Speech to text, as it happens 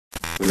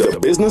The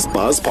Business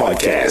Buzz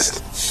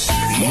Podcast.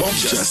 Mob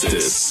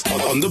Justice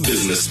on the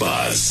Business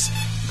Buzz.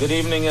 Good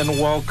evening and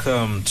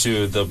welcome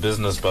to the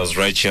Business Buzz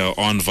right here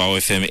on VOW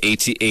FM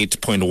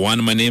 88.1.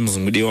 My name is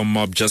Mudiwa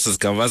Mob Justice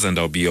Gavaz and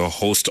I'll be your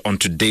host on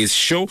today's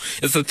show.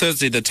 It's a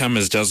Thursday. The time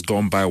has just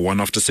gone by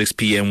 1 after 6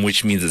 p.m.,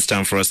 which means it's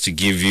time for us to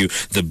give you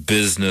the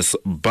Business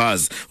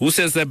Buzz. Who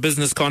says that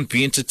business can't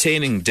be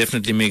entertaining?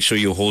 Definitely make sure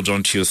you hold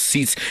on to your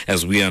seats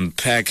as we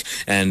unpack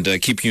and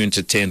keep you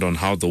entertained on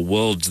how the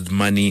world's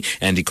money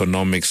and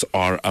economics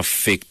are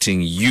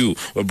affecting you.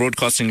 We're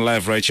broadcasting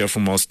live right here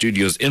from our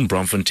studios in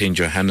Braamfontein,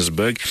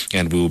 Johannesburg,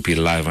 and we will be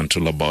live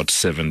until about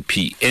 7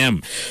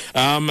 p.m.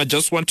 I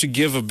just want to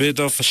give a bit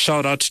of a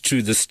shout out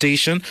to the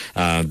station,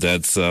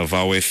 that's VOW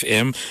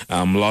FM.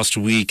 Last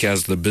week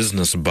as the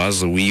Business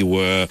Buzz, we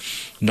were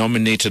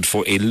nominated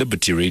for a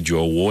Liberty Radio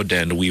Award,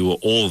 and we were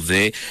all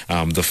there,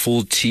 the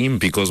full team,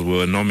 because we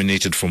were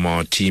nominated from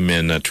our team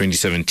in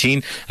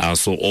 2017.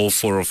 So all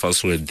four of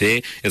us were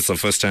there. It's the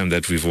first time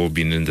that we've all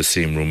been in the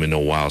same room in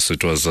a while, so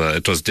it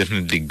was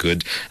definitely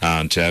good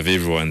to have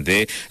everyone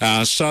there.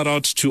 Shout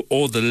out to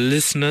all the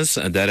listeners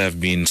that have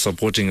been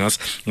supporting us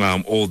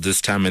all this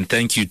time, and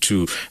thank you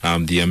to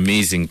the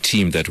amazing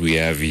team that we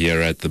have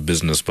here at the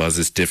Business Buzz.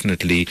 It's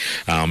definitely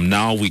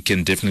now we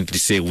can definitely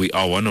say we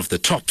are one of the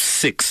top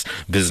 6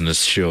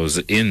 business shows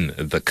in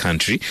the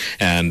country,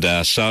 and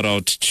shout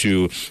out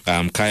to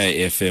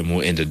Kaya FM,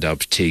 who ended up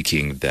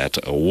taking that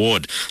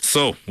award.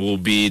 So we'll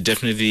be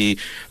definitely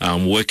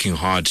working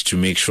hard to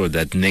make sure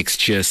that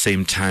next year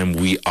same time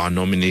we are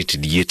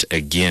nominated yet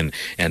again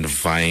and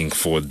vying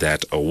for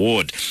that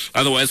award.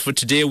 Otherwise, for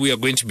today, we are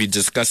going to be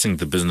discussing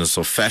the business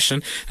of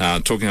fashion,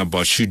 talking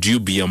about should you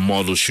be a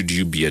model, should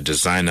you be a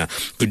designer,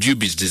 could you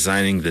be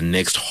designing the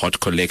next hot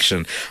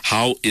collection,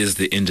 how is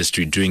the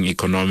industry doing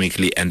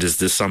economically, and is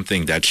this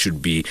something that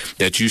you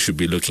should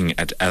be looking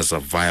at as a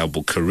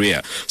viable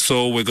career.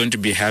 So we're going to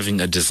be having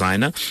a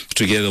designer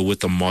together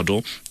with a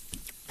model,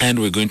 and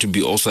we're going to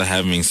be also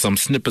having some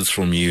snippets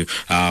from you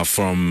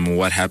from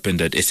what happened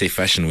at SA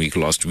Fashion Week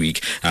last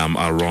week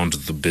around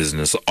the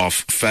business of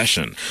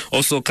fashion.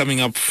 Also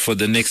coming up for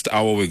the next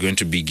hour, we're going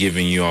to be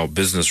giving you our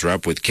business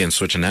wrap with Ken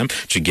Swettenham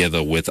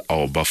together with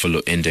our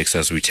Buffalo Index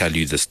as we tell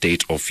you the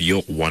state of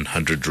your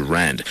 100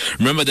 Rand.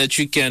 Remember that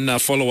you can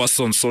follow us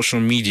on social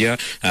media,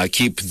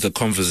 keep the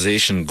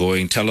conversation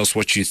going. Tell us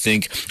what you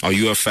think. Are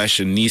you a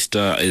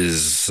fashionista?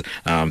 Is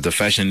the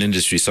fashion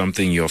industry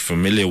something you're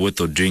familiar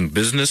with or doing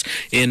business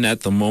in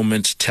at the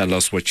moment? Tell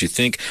us what you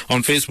think.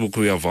 On Facebook,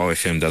 we are VOW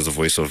FM, that's the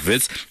voice of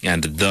Wits,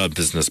 and the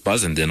Business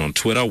Buzz. And then on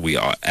Twitter, we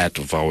are at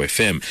VOW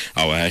FM.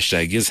 Our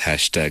hashtag is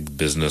hashtag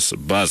Business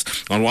Buzz.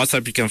 On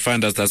WhatsApp, you can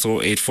find us, that's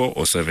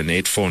 084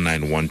 078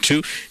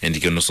 4912. And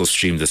you can also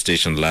stream the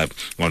station live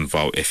on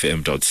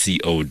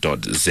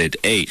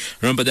vowfm.co.za.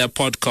 Remember that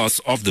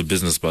podcasts of the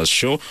Business Buzz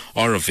show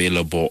are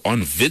available on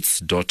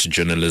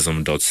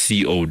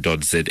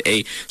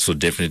wits.journalism.co.za. So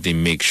definitely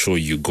make sure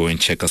you go and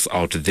check us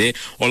out there.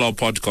 All our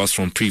podcasts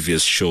from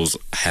previous shows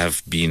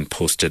have been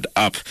posted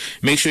up.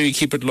 Make sure you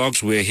keep it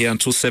locked. We're here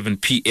until 7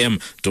 p.m.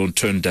 Don't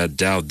turn that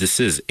dial. This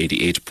is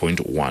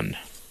 88.1.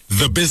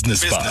 The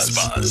Business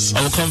Buzz.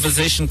 Our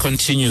conversation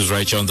continues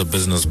right here on the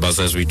Business Buzz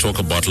as we talk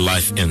about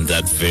life in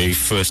that very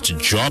first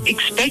job.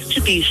 Expect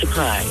to be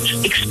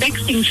surprised.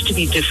 Expect things to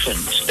be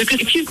different. Because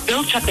if you've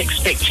built up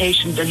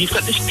expectations and you've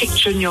got this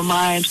picture in your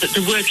mind that the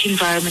work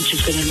environment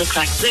is going to look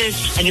like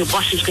this, and your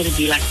boss is going to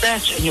be like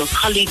that, and your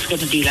colleague's going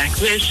to be like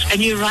this,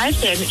 and you arrive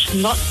there and it's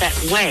not that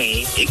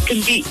way, it can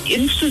be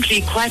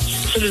instantly quite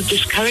sort of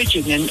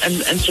discouraging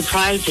and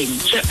surprising.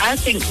 So I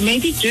think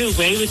maybe do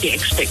away with the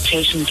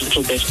expectations a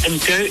little bit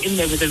and go in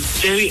there with a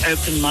very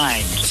open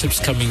mind. Tips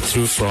coming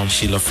through from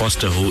Sheila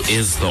Foster, who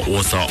is the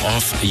author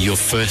of Your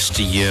First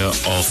Year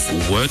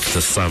of Work,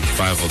 the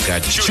Survival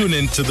Guide. Tune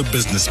in to the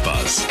Business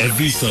Buzz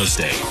every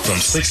Thursday from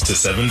 6 to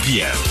 7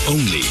 p.m.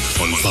 only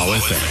on VOW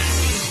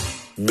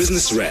FM.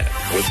 Business Wrap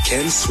with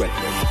Ken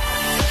Swettenham.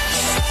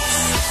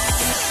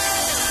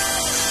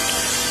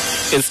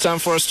 It's time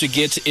for us to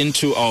get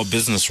into our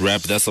business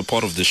wrap. That's a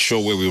part of the show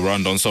where we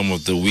run down some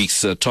of the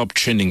week's top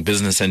trending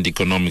business and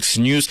economics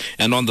news.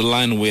 And on the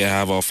line, we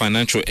have our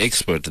financial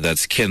expert,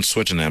 that's Ken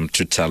Swettenham,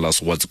 to tell us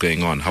what's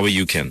going on. How are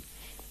you, Ken?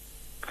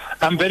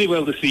 I'm very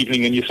well this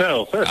evening, and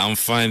yourself? I'm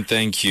fine,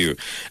 thank you.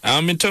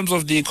 In terms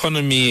of the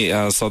economy,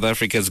 South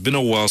Africa, it's been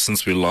a while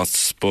since we last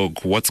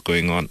spoke. What's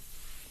going on?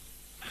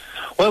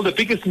 Well, the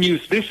biggest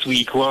news this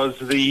week was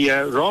the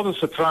rather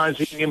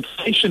surprising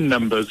inflation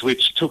numbers,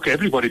 which took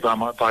everybody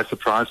by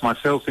surprise,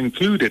 myself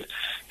included,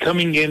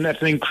 coming in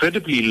at an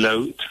incredibly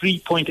low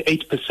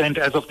 3.8%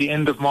 as of the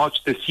end of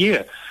March this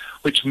year,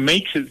 which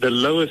makes it the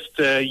lowest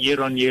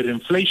year-on-year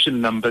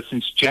inflation number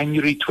since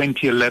January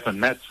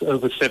 2011. That's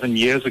over 7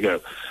 years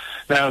ago.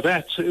 Now,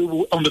 that,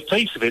 on the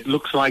face of it,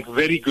 looks like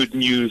very good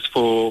news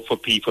for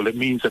people. It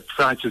means that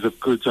prices of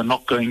goods are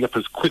not going up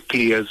as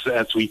quickly as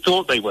we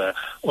thought they were,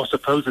 or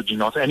supposedly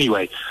not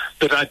anyway.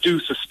 But I do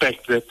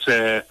suspect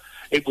that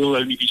it will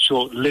only be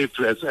short-lived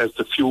as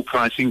the fuel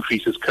price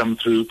increases come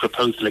through,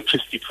 proposed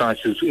electricity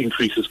prices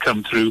increases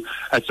come through,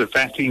 as the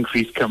VAT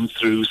increase comes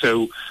through.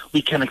 So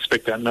we can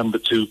expect that number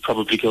to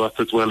probably go up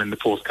as well in the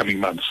forthcoming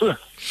months.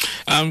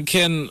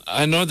 Ken,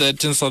 I know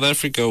that in South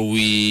Africa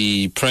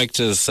we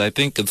practice, I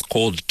think it's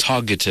called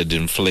targeted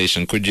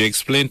inflation. Could you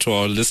explain to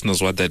our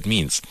listeners what that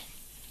means?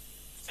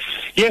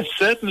 Yes,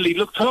 certainly.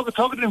 Look,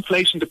 targeted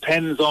inflation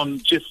depends on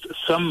just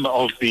some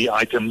of the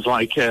items,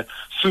 like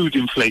food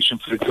inflation,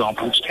 for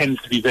example, which tends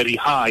to be very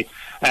high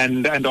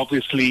and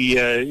obviously,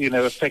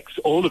 affects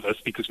all of us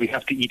because we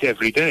have to eat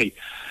every day.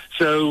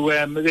 So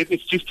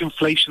it's just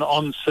inflation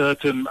on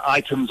certain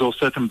items or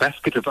certain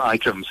basket of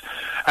items.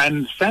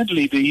 And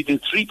sadly, the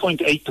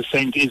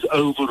 3.8% is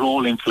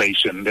overall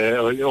inflation,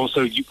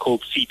 also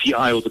called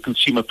CPI or the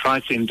Consumer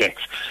Price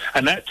Index.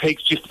 And that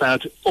takes just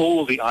about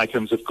all the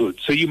items of goods.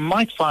 So you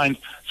might find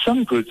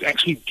some goods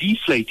actually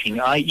deflating,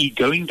 i.e.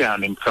 going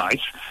down in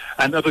price,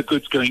 and other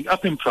goods going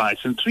up in price.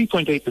 And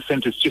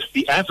 3.8% is just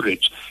the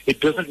average. It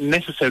doesn't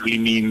necessarily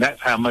mean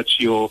that's how much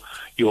your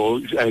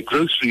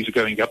groceries are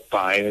going up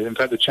by. In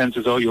fact, the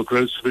chances are your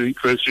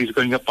groceries are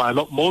going up by a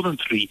lot more than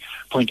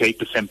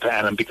 3.8% per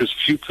annum, because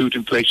food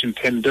inflation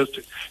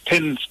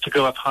tends to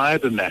go up higher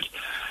than that.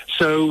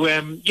 So,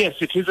 yes,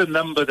 it is a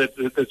number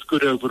that's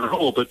good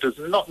overall, but does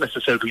not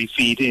necessarily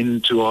feed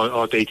into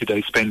our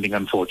day-to-day spending,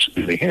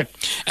 unfortunately.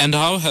 And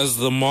how has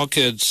the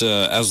market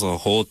as a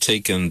whole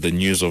taken the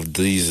news of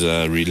these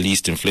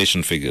released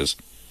inflation figures?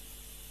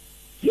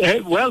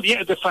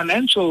 The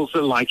financials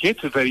like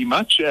it very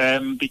much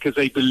because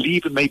they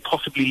believe it may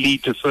possibly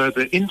lead to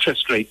further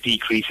interest rate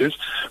decreases.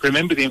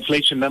 Remember, the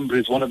inflation number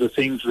is one of the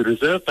things the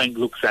Reserve Bank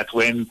looks at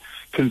when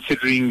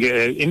considering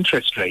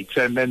interest rates,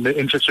 and then the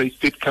interest rates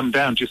did come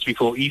down just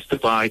before Easter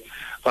by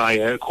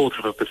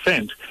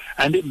 0.25%,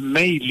 and it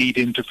may lead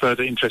into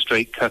further interest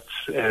rate cuts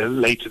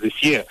later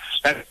this year.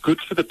 That's good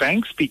for the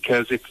banks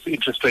because if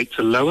interest rates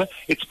are lower,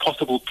 it's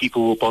possible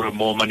people will borrow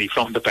more money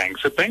from the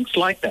banks. So banks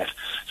like that.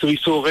 So we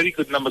saw very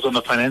good numbers on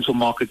the financial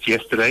markets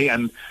yesterday,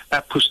 and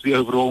that pushed the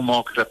overall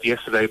market up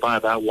yesterday by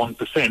about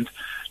 1%.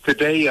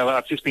 Today,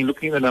 I've just been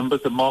looking at the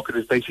numbers. The market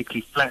is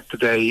basically flat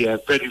today,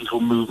 very little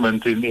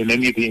movement in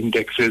any of the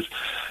indexes.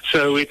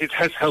 So it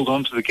has held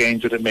on to the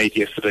gains that it made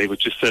yesterday,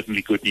 which is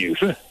certainly good news.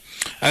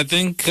 I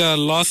think,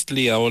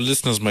 lastly, our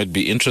listeners might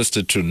be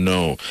interested to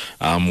know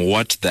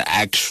what the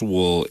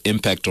actual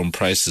impact on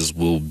prices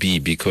will be,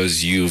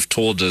 because you've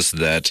told us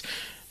that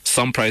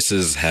some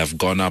prices have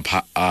gone up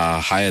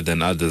higher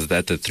than others,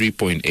 that the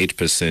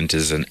 3.8%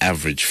 is an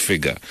average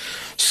figure.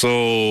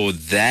 So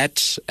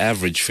that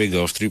average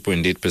figure of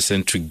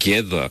 3.8%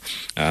 together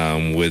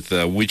with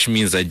which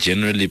means that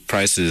generally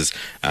prices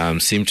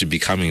seem to be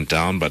coming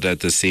down, but at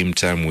the same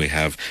time we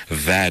have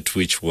VAT,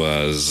 which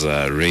was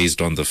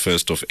raised on the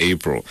 1st of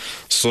April.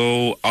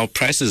 So are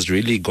prices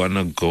really going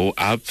to go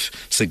up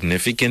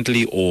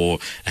significantly, or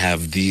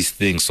have these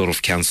things sort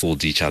of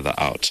cancelled each other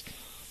out?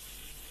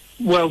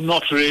 Well,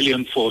 not really,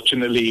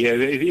 unfortunately.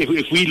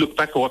 If we look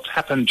back at what's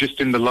happened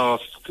just in the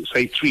last,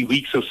 say, 3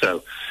 weeks or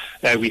so,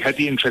 we had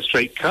the interest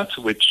rate cut,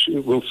 which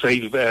will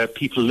save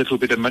people a little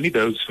bit of money,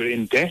 those who are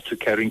in debt,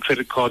 carrying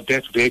credit card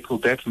debt, vehicle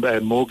debt,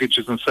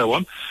 mortgages and so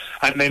on.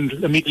 And then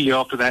immediately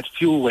after that,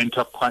 fuel went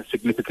up quite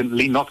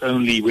significantly, not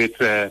only with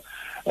the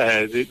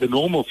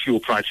normal fuel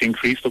price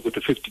increase, but with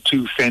the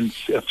 52 cents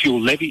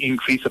fuel levy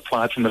increase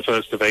applied from the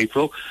 1st of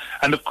April.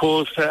 And of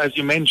course, as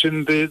you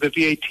mentioned, the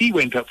VAT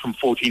went up from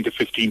 14 to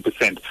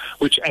 15%,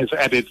 which has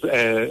added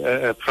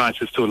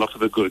prices to a lot of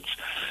the goods.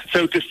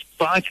 So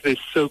despite this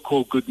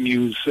so-called good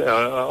news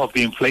of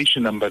the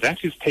inflation number,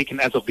 that is taken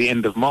as of the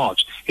end of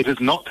March. It has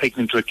not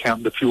taken into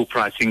account the fuel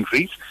price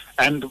increase.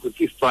 And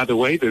if, by the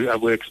way,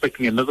 we're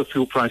expecting another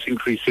fuel price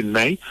increase in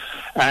May,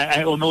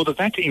 or nor the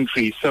VAT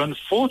increase. So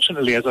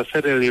unfortunately, as I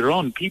said earlier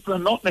on, people are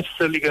not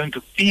necessarily going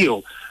to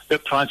feel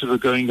that prices are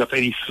going up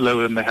any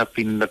slower than they have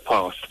been in the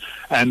past.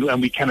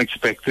 And we can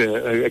expect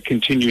a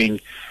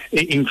continuing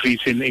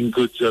increase in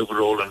goods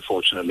overall,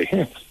 unfortunately.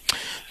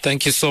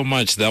 Thank you so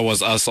much. That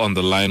was us on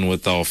the line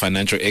with our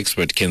financial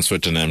expert, Ken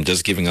Swettenham,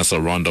 just giving us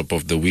a roundup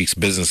of the week's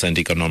business and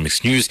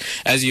economics news.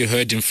 As you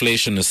heard,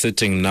 inflation is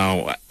sitting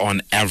now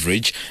on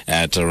average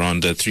at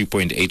around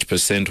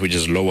 3.8%, which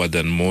is lower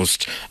than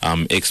most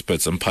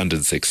experts and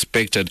pundits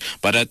expected.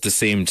 But at the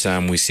same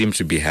time, we seem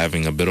to be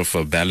having a bit of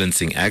a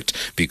balancing act,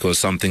 because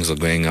some things are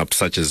going up,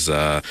 such as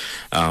VAT,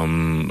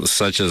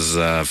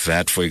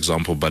 for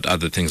example, but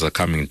other things are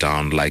coming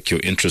down, like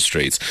your interest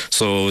rates.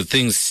 So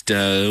things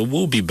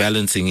will be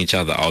balancing each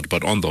other out,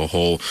 but on the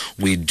whole,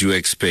 we do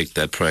expect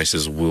that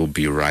prices will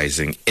be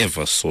rising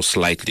ever so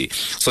slightly.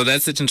 So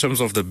that's it in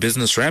terms of the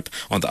business wrap.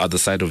 On the other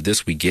side of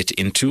this, we get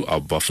into our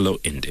Buffalo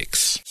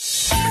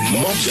Index.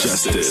 Mob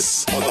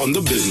Justice on the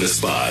Business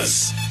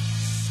Buzz.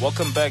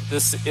 Welcome back.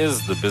 This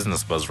is the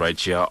Business Buzz right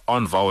here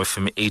on VOW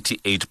FM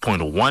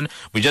 88.1.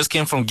 We just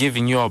came from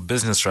giving you our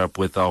business wrap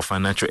with our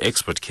financial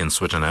expert, Ken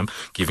Swittenham,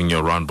 giving you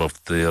a round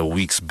of the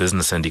week's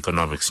business and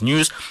economics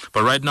news.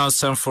 But right now it's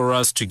time for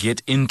us to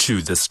get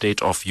into the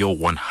state of your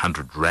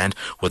 100 Rand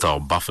with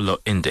our Buffalo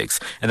Index.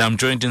 And I'm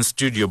joined in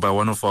studio by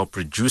one of our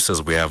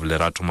producers. We have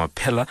Lerato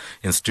Mapela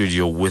in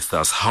studio with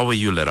us. How are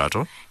you,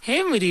 Lerato?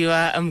 Hey,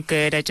 Mudiwa. I'm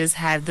good. I just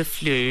had the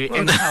flu.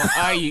 And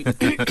how are you?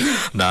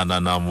 No,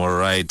 I'm all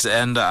right.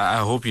 And I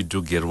hope you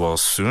do get well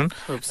soon.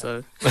 Hope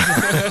so.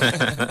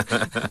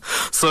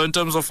 So in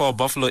terms of our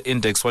Buffalo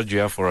Index, what do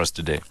you have for us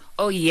today?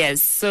 Oh,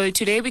 yes. So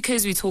today,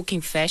 because we're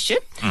talking fashion,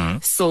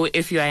 so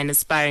if you are an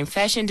aspiring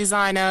fashion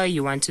designer,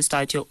 you want to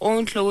start your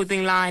own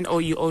clothing line,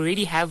 or you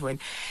already have one,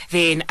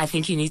 then I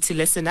think you need to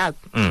listen up.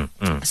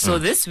 So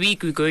this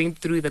week, we're going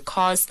through the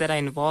costs that are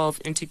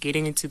involved into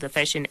getting into the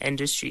fashion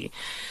industry.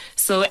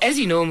 So as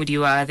you know,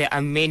 Mudiwa, there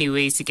are many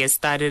ways to get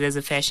started as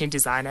a fashion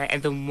designer,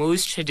 and the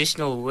most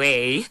traditional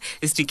way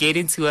is to get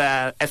into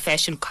a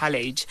fashion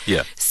college.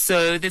 Yeah.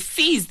 So the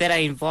fees that are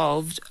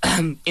involved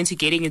into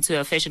getting into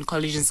a fashion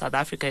college in South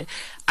Africa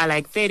are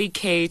like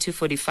 30K to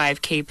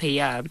 45K per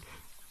year.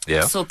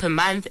 Yeah. So per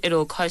month,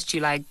 it'll cost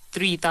you like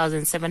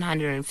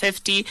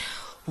 3,750,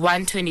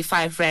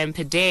 125 Rand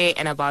per day,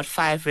 and about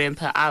 5 Rand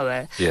per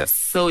hour. Yeah.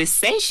 So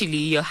essentially,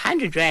 your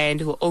 100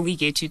 Rand will only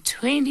get you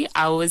 20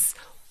 hours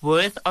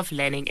worth of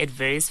learning at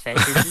various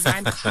fashion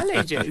design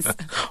colleges.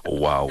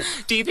 Wow.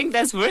 Do you think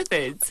that's worth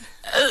it?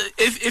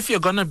 If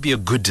you're gonna be a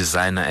good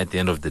designer at the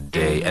end of the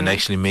day and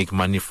actually make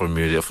money from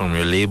your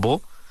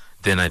label,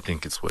 then I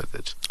think it's worth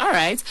it. All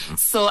right.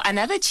 So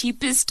another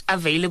cheapest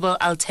available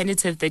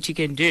alternative that you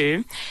can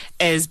do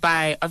is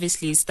by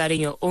obviously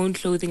starting your own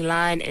clothing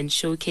line and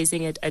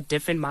showcasing it at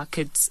different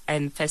markets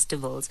and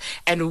festivals.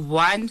 And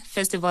one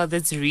festival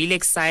that's really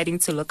exciting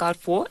to look out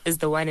for is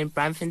the one in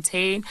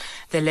Braamfontein,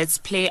 the Let's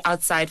Play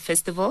Outside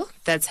Festival.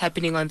 That's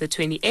happening on the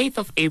 28th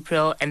of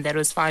April, and that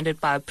was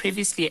founded by a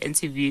previously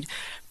interviewed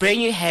Brand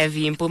New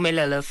Heavy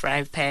Mpumelelo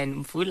Frying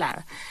Pan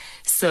Mvula.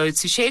 So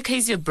to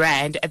showcase your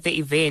brand at the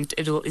event,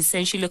 it will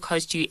essentially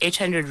cost you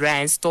 800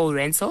 Rand store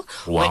rental.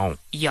 Wow.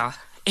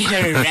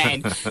 800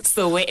 Rand.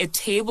 So where a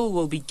table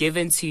will be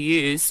given to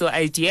you. So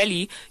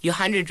ideally, your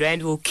 100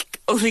 Rand will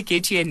only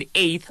get you an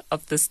eighth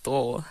of the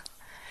store.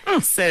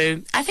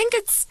 So I think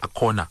it's a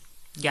corner.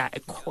 Yeah, a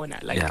corner,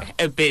 like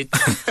a bit.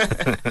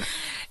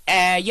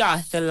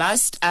 The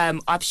last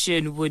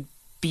option would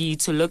be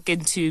to look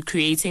into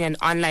creating an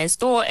online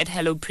store at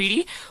Hello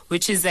Pretty,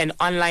 which is an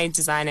online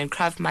design and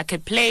craft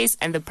marketplace,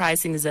 and the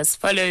pricing is as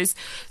follows.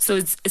 So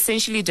it's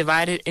essentially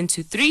divided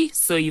into three.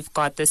 So you've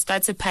got the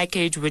starter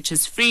package, which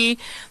is free.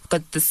 You've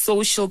got the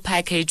social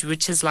package,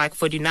 which is like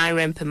 49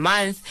 Rand per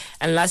month.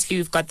 And lastly,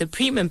 we've got the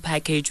premium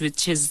package,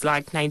 which is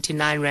like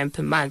 99 Rand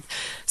per month.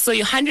 So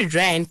your 100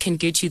 Rand can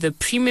get you the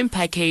premium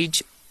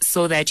package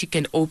so that you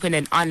can open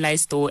an online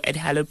store at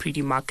Hello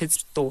Pretty Market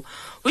Store,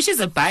 which is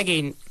a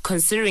bargain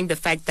considering the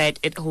fact that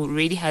it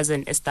already has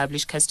an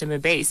established customer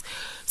base.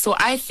 So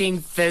I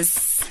think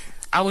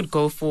I would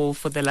go for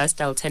the last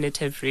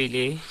alternative,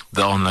 really.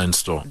 The online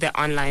store. The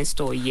online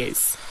store,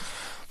 yes.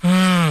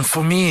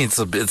 For me, it's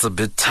a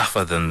bit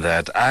tougher than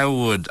that. I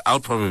would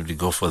probably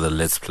go for the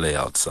Let's Play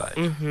Outside.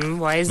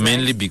 Why is that?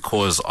 Mainly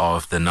because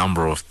of the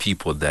number of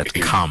people that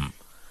come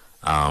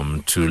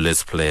to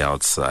Let's Play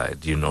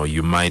Outside. You know,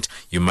 you might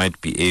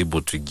be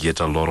able to get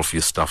a lot of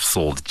your stuff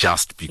sold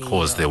just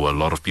because there were a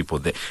lot of people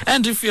there.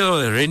 And if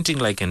you're renting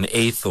like an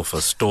eighth of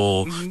a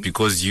store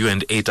because you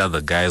and 8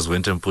 other guys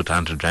went and put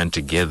 100 Rand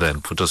together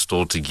and put a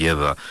store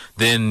together,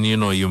 then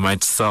you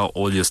might sell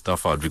all your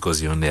stuff out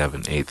because you only have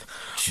an eighth.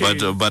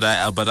 True. But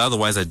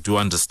otherwise I do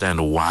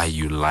understand why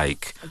you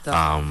like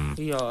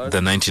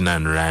the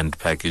 99 Rand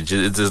package.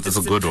 It's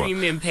a good one.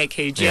 Premium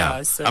package,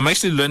 So. I'm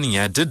actually learning.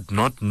 I did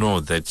not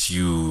know that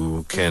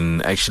you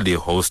can actually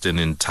host an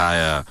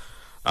entire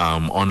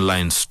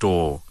online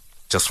store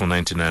just for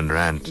 99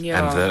 Rand.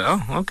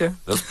 And okay,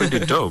 that's pretty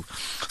dope.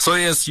 So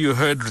yes, you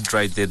heard it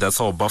right there. That's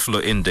our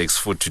Buffalo Index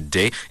for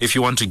today. If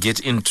you want to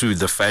get into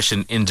the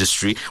fashion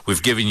industry,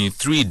 we've given you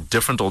 3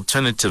 different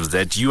alternatives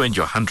that you and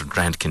your 100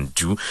 Rand can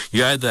do.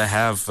 You either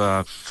have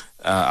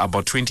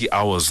about 20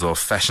 hours of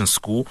fashion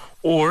school,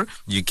 or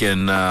you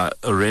can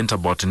rent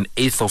about an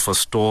eighth of a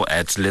store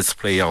at Let's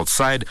Play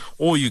Outside,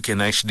 or you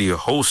can actually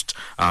host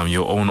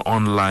your own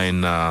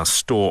online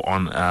store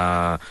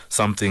on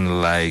something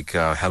like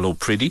Hello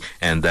Pretty,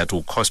 and that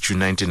will cost you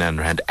 99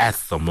 Rand at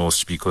the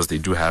most, because they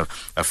do have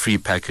a free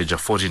package, a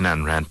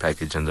 49 Rand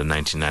package, and the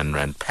 99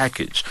 Rand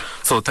package.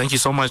 So thank you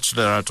so much,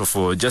 Lerato,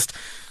 for just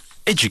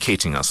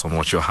educating us on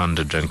what your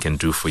 100 Rand can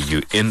do for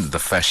you in the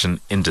fashion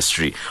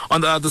industry.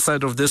 On the other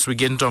side of this, we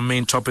get into our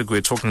main topic.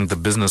 We're talking the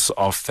business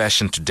of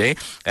fashion today.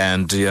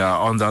 And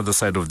on the other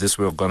side of this,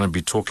 we're going to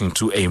be talking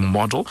to a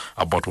model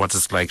about what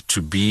it's like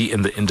to be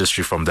in the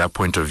industry from that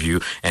point of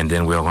view. And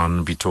then we're going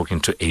to be talking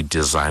to a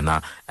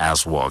designer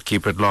as well.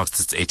 Keep it locked.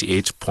 It's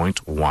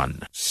 88.1.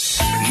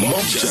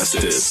 Mob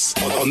Justice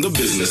on the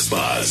Business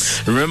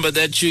Buzz. Remember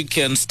that you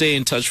can stay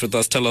in touch with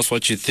us. Tell us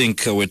what you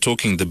think. We're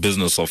talking the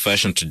business of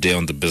fashion today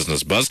on the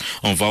Business Buzz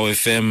on VOW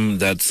FM.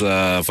 That's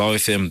VOW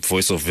FM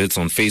Voice of Wits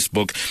on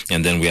Facebook,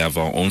 and then we have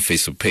our own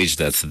Facebook page.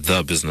 That's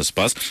the Business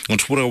Buzz. On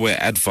Twitter, we're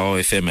at VOW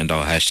FM, and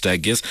our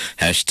hashtag is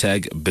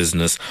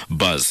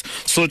 #BusinessBuzz.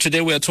 So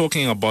today we are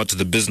talking about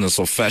the business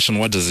of fashion.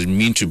 What does it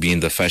mean to be in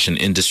the fashion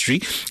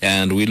industry?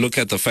 And we look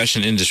at the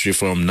fashion industry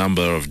from a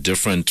number of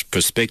different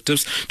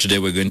perspectives. Today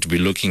we're going to be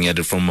looking at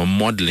it from a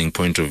modeling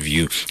point of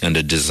view and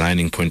a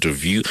designing point of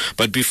view.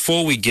 But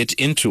before we get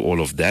into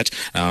all of that,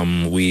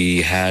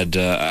 we had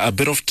a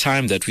bit of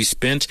time that we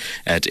spent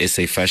at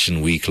SA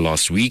Fashion Week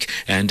last week,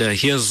 and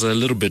here's a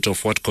little bit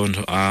of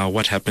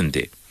what happened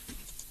there.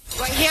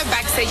 We're here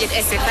backstage at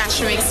SA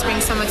Fashion Week Spring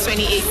Summer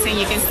 2018.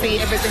 You can see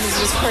everything is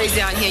just crazy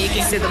out here. You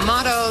can see the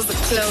models, the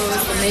clothes,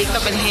 the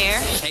makeup and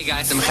hair. Hey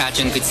guys, I'm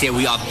Khajan Kutsiya.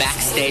 We are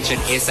backstage at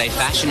SA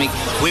Fashion Week,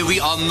 where we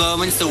are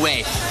moments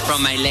away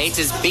from my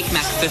latest Big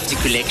Mac 50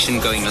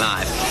 collection going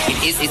live.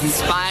 It is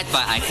inspired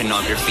by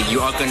iconography. You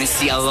are going to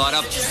see a lot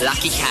of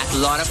Lucky Cat, a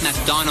lot of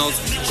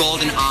McDonald's,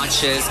 Golden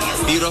Arches,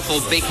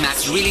 beautiful Big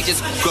Macs, really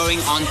just going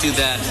onto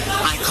the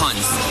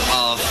icons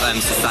of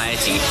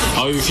society.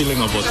 How are you feeling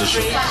about the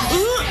show?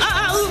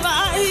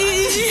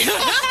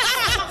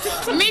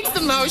 Mixed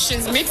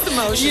emotions.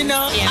 You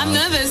know, yeah. I'm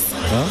nervous.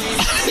 Huh?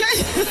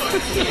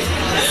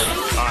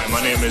 Hi,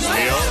 my name is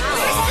Leo.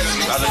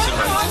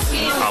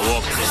 I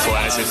work for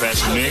SA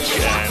Fashion Week,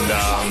 and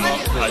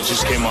I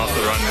just came off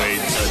the runway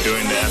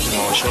during the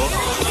Aftermath show.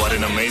 What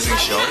an amazing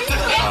show.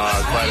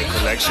 Quite a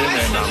collection,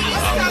 and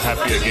I'm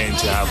happy again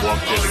to have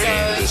walked here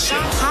again this year.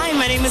 Hi,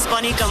 my name is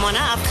Bonnie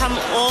Kamona. I've come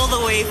all the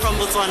way from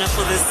Botswana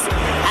for this,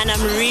 and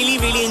I'm really,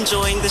 really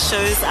enjoying the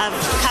shows. I've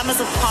come as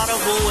a part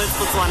of Woolworths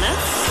Botswana,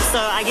 so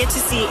I get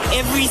to see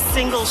every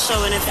single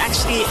show, and it's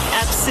actually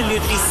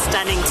absolutely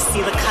stunning to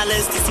see the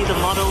colors, to see the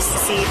models, to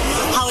see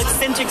how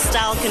eccentric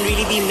style can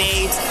really be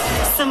made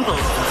simple.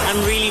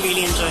 I'm really,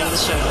 really enjoying the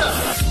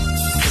show.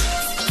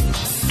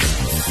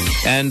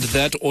 And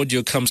that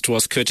audio comes to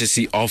us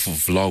courtesy of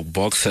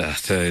Vlogbox.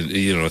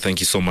 Thank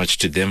you so much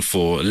to them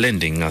for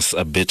lending us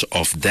a bit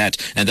of that.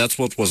 And that's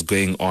what was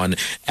going on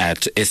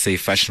at SA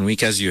Fashion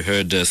Week. As you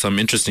heard, some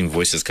interesting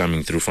voices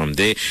coming through from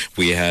there.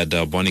 We had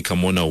Bonnie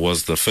Kamona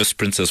was the first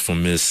princess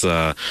from Miss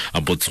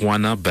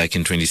Botswana back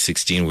in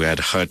 2016. We had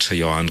Hurt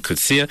Johan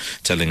Kutsiya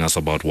telling us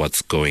about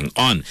what's going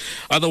on.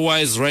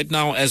 Otherwise, right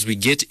now, as we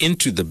get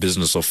into the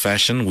business of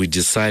fashion, we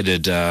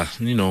decided,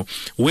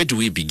 where do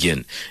we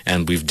begin?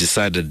 And we've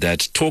decided that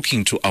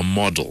talking to a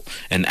model,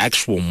 an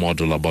actual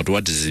model, about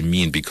what does it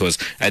mean, because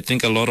I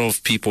think a lot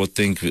of people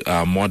think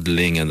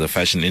modeling and the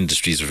fashion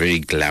industry is very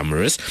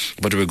glamorous,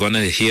 but we're going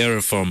to hear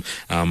from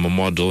a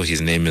model.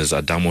 His name is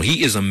Adamo.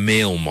 He is a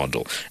male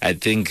model. I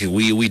think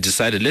we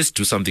decided let's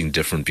do something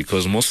different,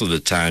 because most of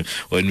the time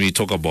when we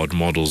talk about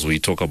models, we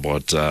talk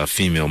about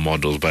female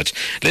models, but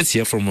let's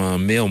hear from a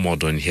male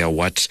model and hear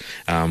what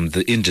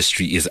the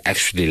industry is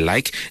actually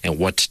like and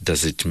what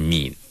does it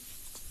mean.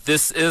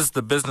 This is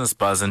the Business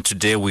Buzz, and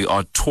today we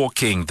are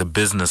talking the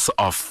business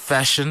of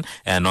fashion.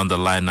 And on the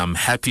line, I'm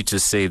happy to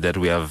say that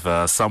we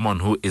have someone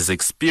who is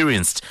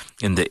experienced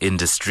in the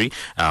industry.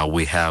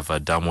 We have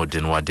Adamo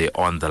Dinwade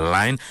on the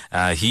line.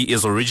 He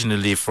is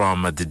originally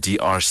from the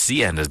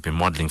DRC and has been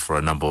modeling for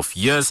a number of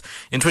years.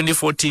 In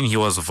 2014, he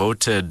was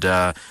voted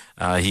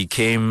he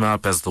came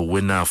up as the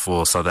winner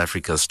for South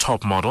Africa's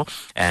top model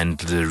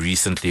and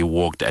recently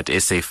walked at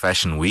SA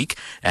Fashion Week.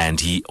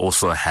 And he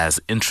also has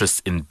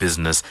interest in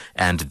business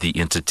and the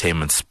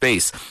entertainment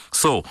space.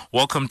 So,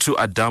 welcome to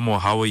Adamo.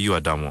 How are you,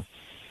 Adamo?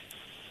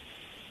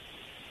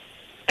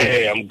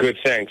 Hey, I'm good,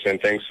 thanks, and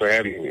thanks for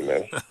having me,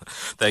 man.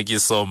 Thank you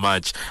so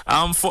much.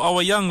 For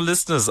our young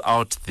listeners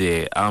out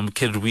there,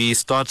 could we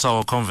start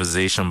our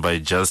conversation by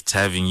just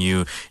having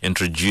you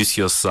introduce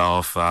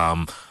yourself,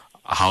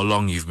 how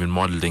long you've been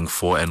modeling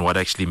for, and what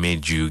actually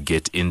made you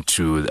get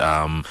into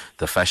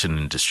the fashion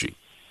industry?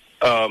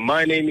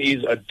 My name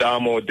is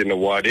Adamo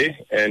Dinwade,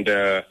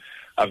 and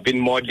I've been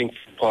modeling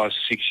for the past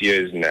 6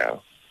 years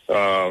now.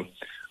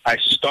 I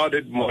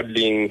started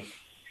modeling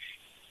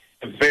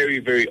a very,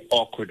 very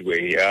awkward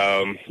way.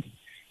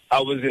 I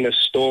was in a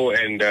store,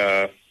 and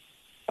I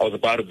was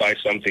about to buy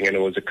something, and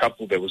there was a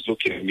couple that was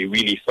looking at me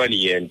really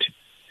funny, and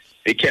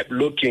they kept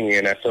looking,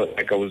 and I felt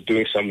like I was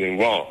doing something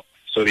wrong.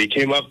 So they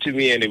came up to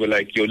me and they were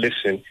like, yo,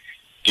 listen,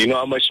 do you know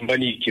how much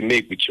money you can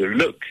make with your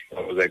look?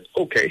 I was like,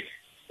 okay,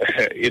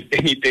 if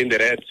anything that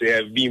has to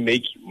have me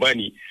make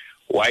money,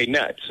 why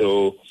not?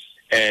 So,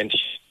 and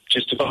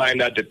just to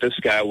find out that this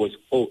guy was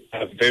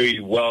a very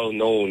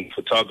well-known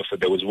photographer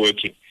that was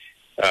working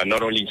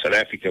not only in South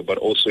Africa, but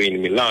also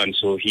in Milan.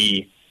 So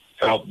he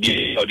helped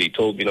me out. They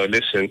told me,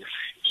 listen,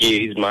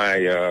 here's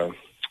my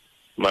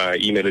my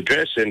email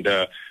address, and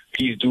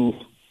please do,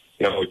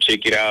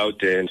 check it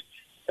out and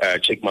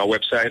check my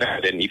website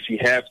out. And if you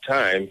have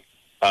time,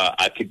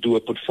 I could do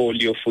a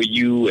portfolio for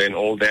you and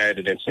all that,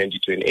 and then send you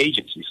to an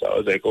agency. So I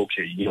was like,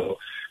 okay,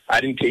 I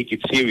didn't take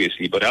it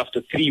seriously. But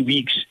after 3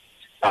 weeks,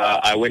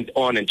 I went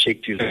on and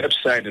checked his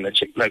website, and I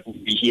checked,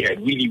 he had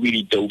really,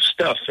 really dope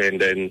stuff.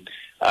 And then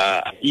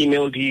I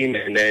emailed him,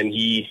 and then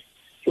he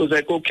was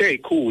like, okay,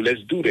 cool,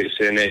 let's do this.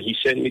 And then he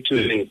sent me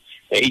to an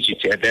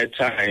agency. At that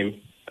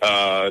time,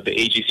 the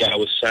agency I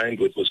was signed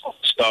with was called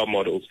Star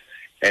Models.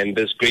 And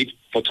this great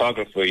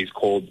photographer is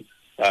called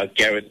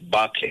Garrett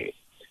Barclay.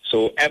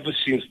 So ever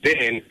since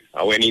then,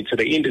 I went into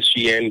the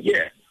industry, and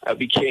I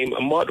became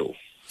a model.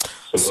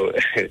 So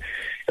it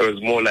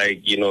was more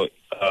like,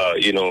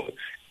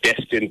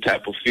 destined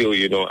type of feel.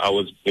 I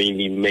was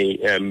mainly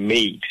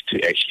made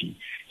to actually,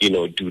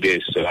 do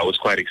this. So I was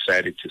quite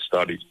excited to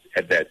start it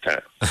at that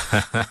time.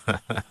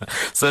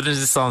 So it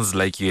sounds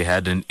like you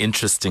had an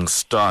interesting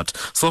start.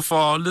 So for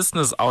our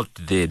listeners out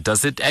there,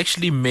 does it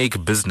actually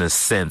make business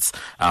sense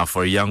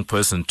for a young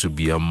person to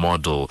be a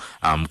model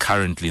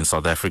currently in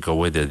South Africa,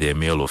 whether they're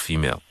male or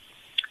female?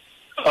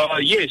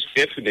 Yes,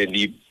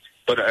 definitely.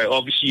 But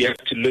obviously you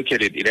have to look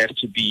at it. It has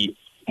to be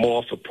more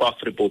of a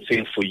profitable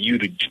thing for you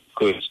to do,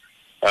 because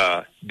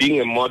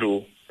being a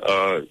model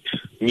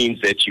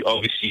means that you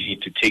obviously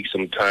need to take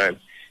some time,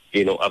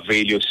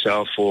 avail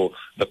yourself for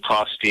the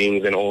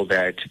castings and all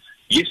that.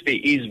 Yes, there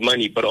is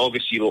money, but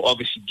obviously it will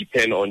obviously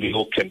depend on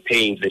your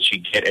campaigns that you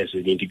get as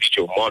an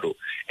individual model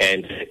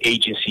and the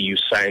agency you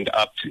signed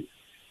up to.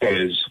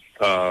 Because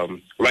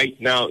right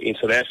now in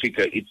South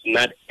Africa, it's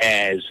not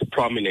as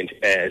prominent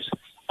as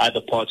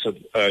other parts of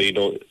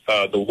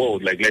the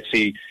world, like let's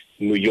say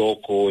New York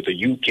or the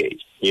UK.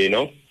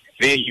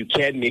 There you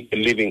can make a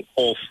living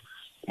off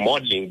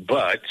modeling,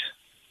 but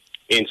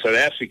in South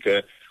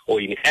Africa or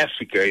in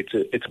Africa, it's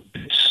a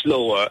bit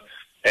slower,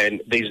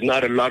 and there's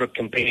not a lot of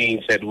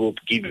campaigns that will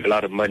give you a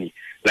lot of money.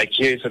 Like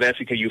here in South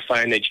Africa, you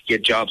find that you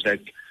get jobs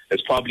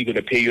that's probably going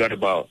to pay you at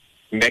about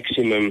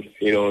maximum,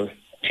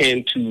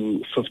 10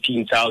 to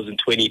 15,000,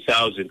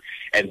 20,000,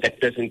 and that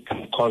doesn't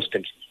come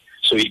constantly.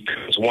 So it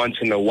comes once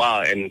in a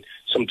while, and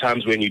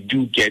sometimes when you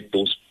do get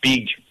those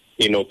big,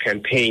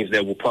 campaigns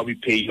that will probably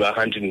pay you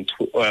 100,000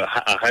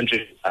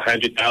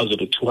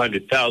 or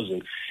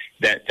 200,000,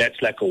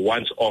 that's like a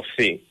once-off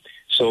thing.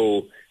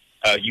 So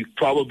you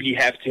probably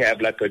have to have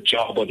like a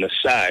job on the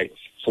side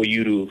for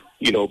you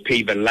to,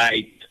 pay the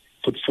light,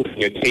 put food on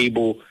your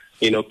table,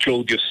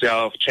 clothe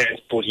yourself,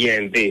 transport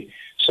here and there.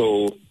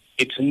 So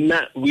it's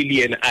not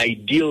really an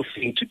ideal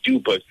thing to do,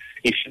 but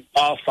if you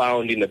are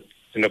found in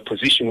a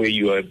position where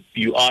you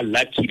are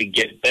lucky to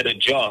get better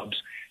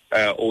jobs,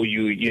 or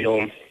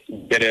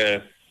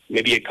get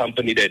maybe a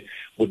company that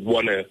would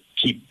want to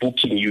keep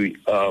booking you,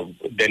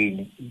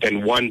 then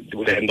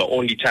the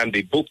only time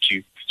they booked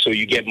you, so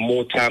you get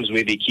more times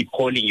where they keep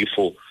calling you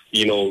for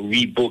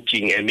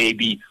rebooking and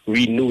maybe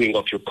renewing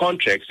of your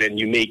contracts, and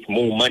you make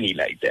more money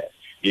like that.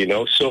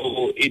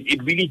 So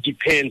it really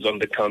depends on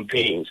the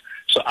campaigns.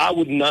 So I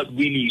would not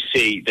really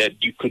say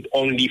that you could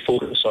only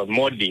focus on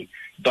modeling,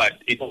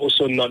 but it's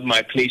also not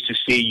my place to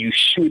say you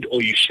should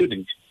or you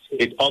shouldn't.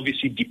 It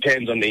obviously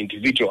depends on the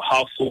individual.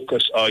 How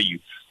focused are you?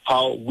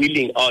 How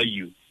willing are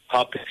you?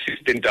 How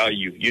persistent are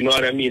you? You know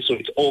what I mean? So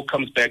it all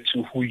comes back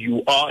to who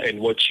you are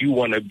and what you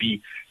want to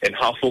be and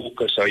how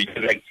focused are you.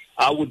 Like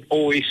I would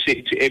always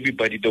say to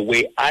everybody, the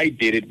way I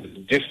did it was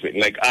different.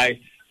 Like I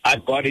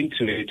got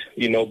into it,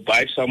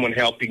 by someone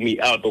helping me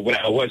out. But when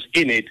I was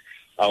in it,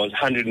 I was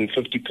 150%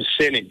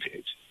 into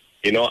it.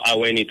 I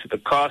went into the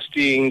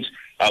castings.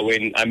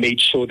 I made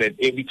sure that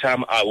every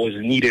time I was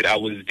needed, I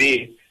was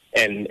there.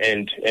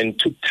 And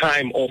took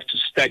time off to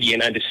study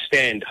and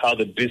understand how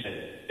the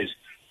business is,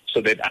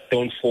 so that I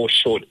don't fall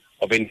short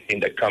of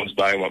anything that comes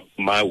by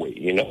my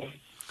way,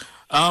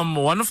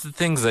 One of the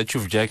things that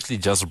you've actually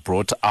just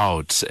brought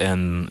out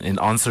in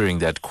answering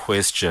that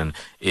question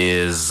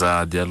is there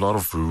are a lot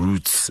of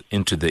routes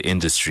into the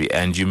industry.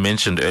 And you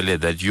mentioned earlier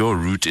that your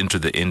route into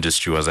the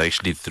industry was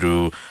actually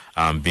through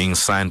being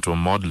signed to a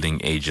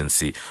modeling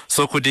agency.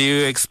 So could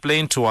you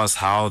explain to us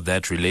how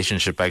that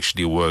relationship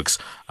actually works?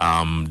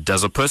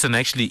 Does a person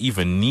actually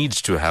even need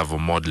to have a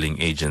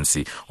modeling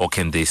agency, or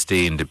can they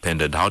stay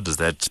independent? How does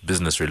that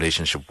business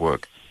relationship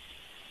work?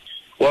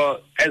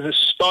 Well, as a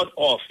start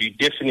off, you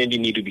definitely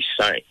need to be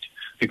signed,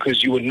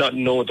 because you will not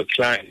know the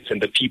clients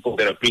and the people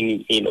that are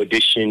bringing in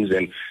auditions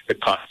and the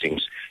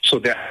castings. So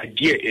the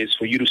idea is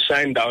for you to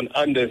sign down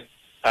under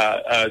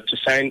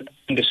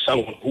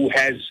someone who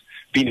has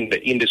been in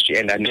the industry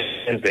and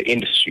understands the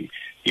industry.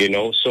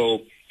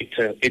 So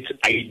it's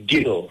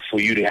ideal for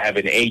you to have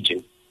an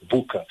agent,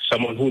 booker,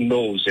 someone who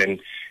knows and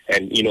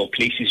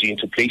places you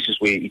into places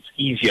where it's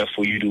easier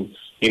for you to.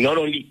 Not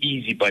only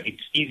easy, but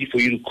it's easy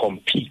for you to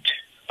compete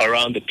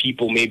around the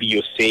people maybe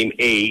your same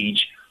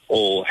age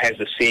or has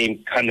the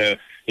same kind of,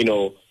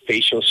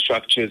 facial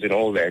structures and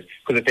all that.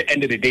 Because at the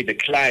end of the day, the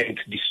client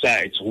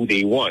decides who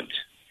they want,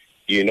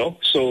 you know.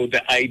 So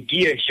the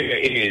idea here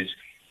is,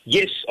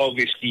 yes,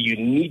 obviously you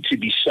need to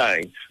be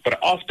signed, but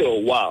after a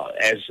while,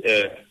 as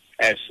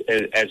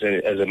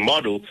a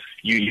model,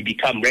 you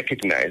become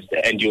recognized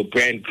and your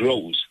brand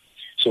grows.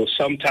 So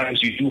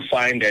sometimes you do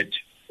find that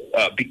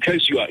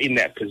because you are in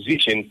that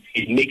position,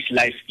 it makes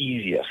life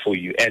easier for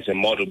you as a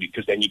model,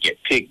 because then you get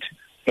picked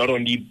not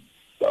only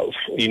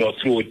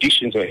through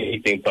auditions or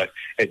anything, but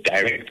a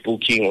direct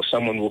booking, or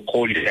someone will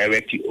call you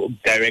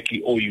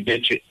directly, or you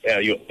get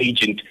your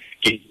agent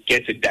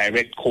gets a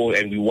direct call,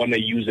 and we want to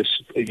use this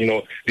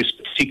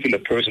particular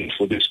person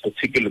for this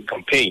particular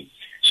campaign.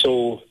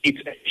 So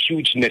it's a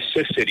huge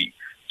necessity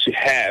to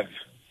have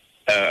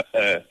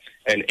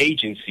an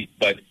agency,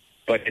 but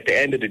at the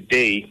end of the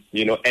day,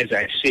 as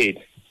I said,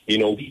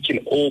 we can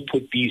all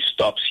put these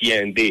stops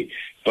here and there,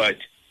 but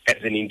as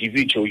an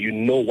individual, you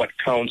know what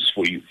counts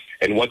for you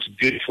and what's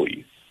good for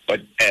you.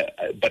 But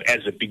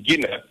as a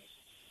beginner,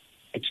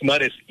 it's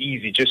not as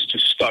easy just to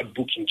start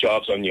booking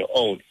jobs on your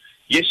own.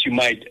 Yes, you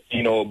might,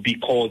 be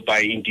called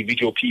by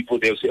individual people.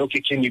 They'll say,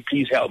 okay, can you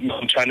please help me?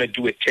 I'm trying to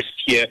do a test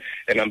here,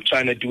 and I'm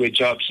trying to do a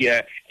job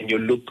here, and your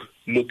looks,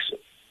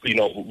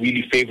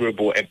 really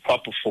favorable and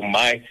proper for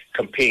my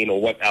campaign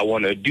or what I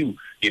want to do.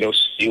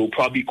 They'll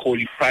probably call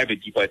you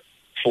privately, but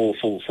for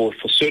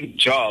certain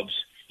jobs,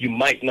 you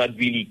might not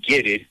really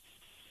get it,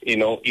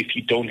 if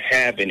you don't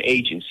have an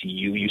agency.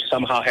 You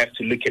somehow have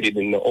to look at it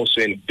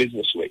also in a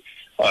business way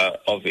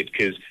of it,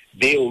 because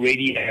they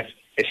already have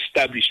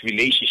established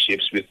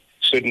relationships with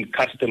certain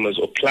customers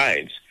or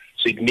clients.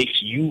 So it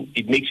makes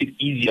it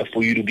easier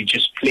for you to be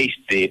just placed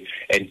there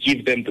and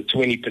give them the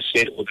 20%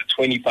 or the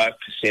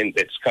 25%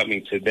 that's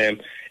coming to them,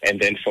 and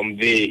then from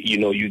there,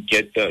 you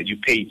get you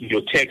pay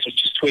your tax,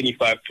 which is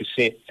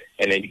 25%,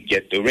 and then you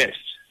get the rest.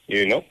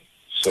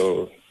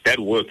 So that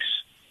works.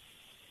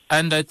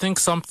 And I think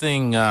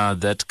something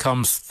that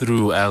comes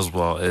through as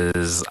well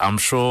is, I'm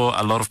sure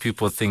a lot of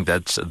people think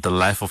that the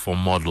life of a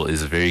model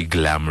is very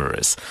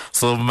glamorous.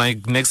 So my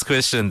next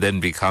question then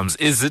becomes,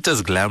 is it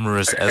as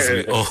glamorous as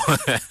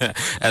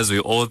we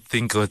all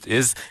think it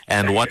is?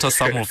 And what are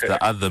some of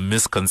the other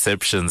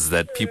misconceptions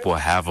that people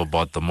have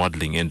about the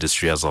modeling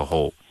industry as a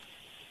whole?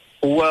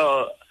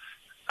 Well,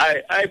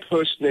 I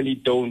personally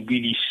don't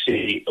really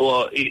say,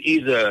 well, it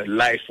is a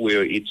life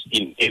where it's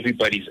in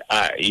everybody's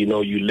eye.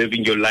 You're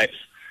living your life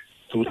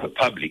through the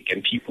public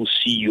and people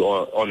see you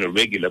on a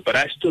regular. But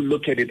I still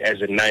look at it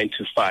as a 9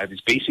 to 5.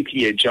 It's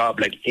basically a job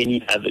like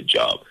any other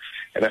job.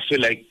 And I feel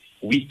like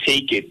we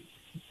take it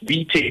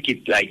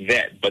like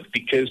that. But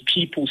because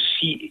people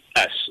see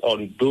us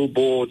on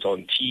billboards,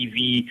 on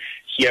TV,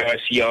 hear us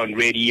here on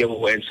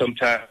radio, and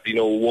sometimes,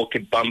 walk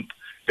and bump,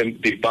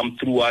 they bump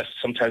through us.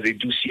 Sometimes they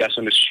do see us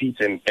on the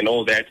streets and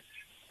all that.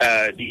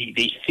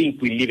 They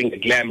think we're living a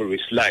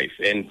glamorous life.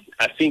 And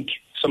I think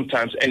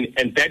sometimes,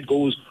 and that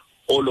goes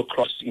all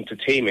across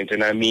entertainment.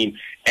 And I mean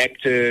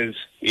actors,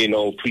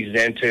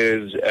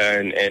 presenters,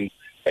 and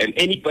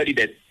anybody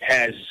that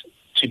has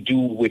to do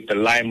with the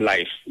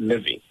limelight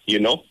living,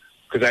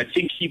 Because I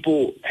think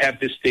people have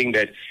this thing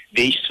that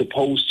they're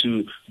supposed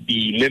to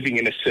be living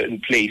in a certain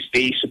place.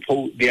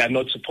 They are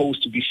not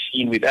supposed to be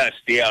seen with us.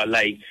 They are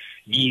like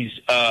these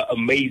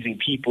amazing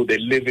people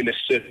that live in a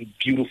certain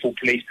beautiful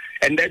place.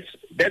 And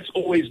that's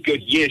always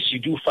good. Yes, you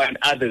do find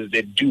others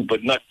that do,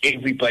 but not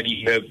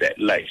everybody live that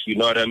life. You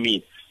know what I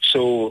mean?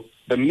 So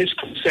the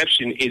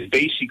misconception is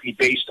basically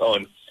based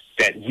on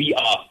that we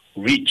are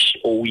rich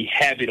or we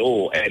have it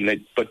all,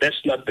 but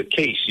that's not the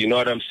case. You know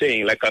what I'm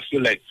saying? Like, I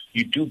feel like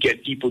you do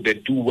get people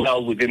that do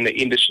well within the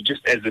industry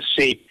just as the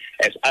same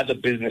as other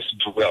businesses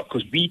do well,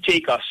 because we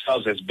take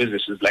ourselves as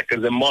businesses. Like,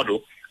 as a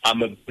model,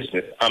 I'm a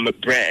business, I'm a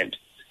brand.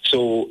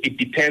 So it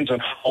depends on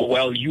how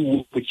well you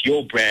work with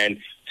your brand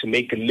to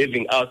make a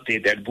living out there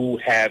that will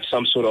have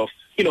some sort of,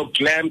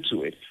 glam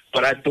to it.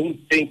 But I don't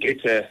think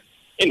it's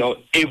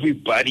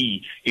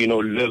everybody,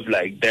 live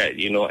like that,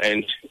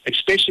 and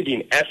especially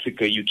in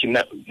Africa, you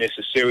cannot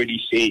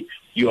necessarily say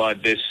you are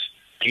this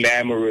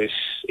glamorous,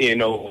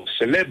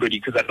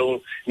 celebrity, because I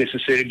don't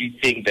necessarily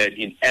think that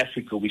in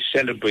Africa we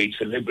celebrate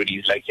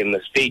celebrities like in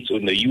the States or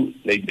in the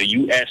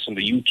US and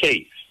the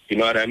UK, you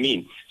know what I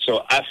mean?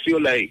 So I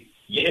feel like,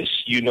 yes,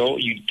 you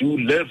do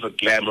live a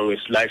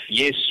glamorous life.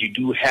 Yes, you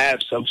do have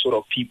some sort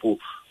of people,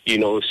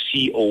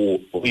 see or,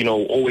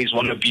 always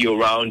want to be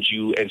around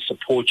you and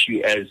support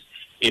you as,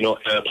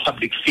 a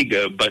public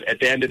figure. But at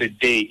the end of the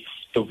day,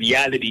 the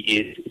reality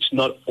is it's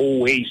not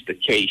always the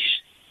case.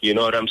 You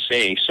know what I'm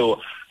saying? So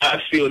I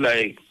feel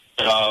like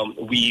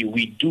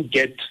we do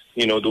get,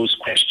 those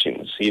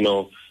questions,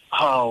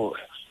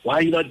 why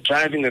are you not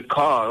driving a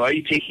car? Why are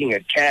you taking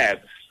a cab?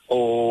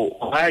 Or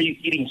why are you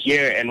eating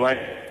here? And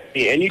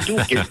you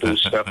do get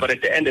those stuff. But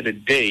at the end of the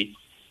day,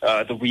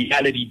 the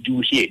reality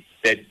do hit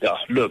that,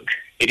 look,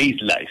 it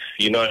is life.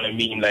 You know what I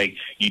mean? Like,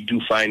 you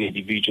do find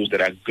individuals that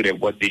are good at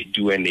what they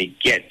do and they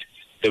get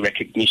the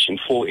recognition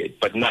for it,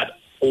 but not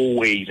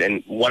always.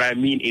 And what I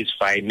mean is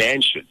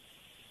financial.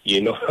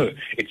 You know,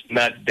 it's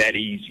not that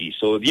easy.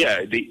 So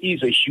yeah, there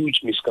is a huge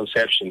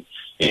misconception,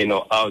 you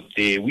know, out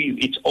there.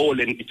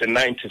 It's a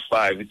 9 to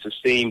 5. It's the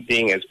same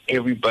thing as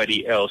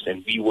everybody else,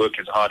 and we work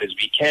as hard as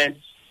we can.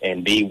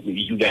 And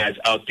you guys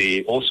out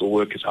there also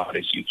work as hard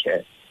as you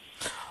can.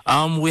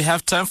 We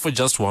have time for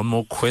just one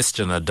more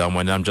question, Adamo,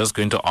 and I'm just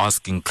going to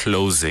ask in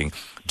closing.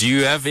 Do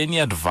you have any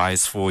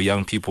advice for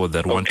young people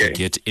that want to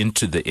get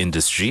into the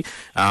industry?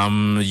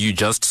 You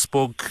just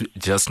spoke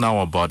just now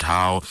about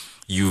how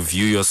you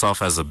view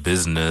yourself as a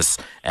business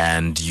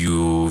and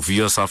you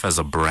view yourself as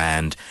a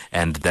brand,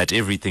 and that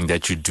everything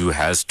that you do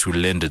has to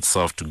lend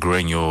itself to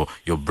growing your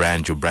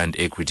brand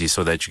equity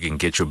so that you can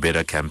get your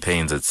better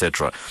campaigns,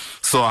 etc.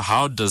 So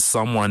how does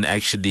someone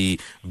actually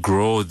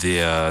grow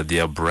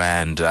their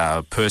brand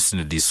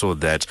personally so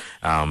that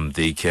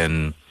they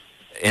can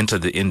enter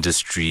the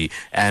industry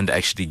and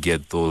actually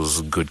get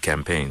those good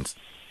campaigns?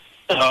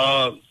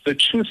 The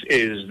truth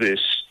is this.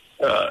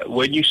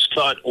 When you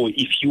start, or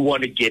if you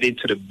want to get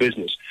into the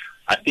business,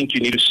 I think you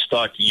need to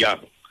start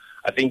young.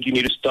 I think you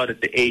need to start at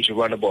the age of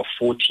around about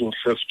 14,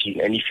 15.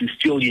 And if you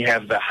feel you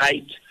have the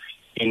height,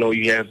 you know,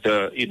 you have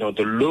the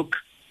look,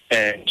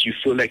 and you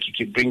feel like you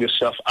can bring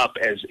yourself up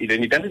and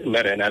it doesn't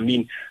matter. And I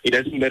mean, it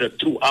doesn't matter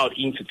throughout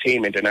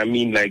entertainment. And I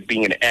mean, like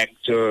being an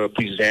actor,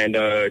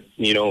 presenter,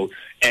 you know,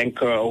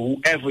 anchor, or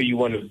whoever you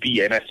want to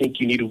be. And I think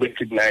you need to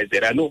recognize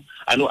that. I know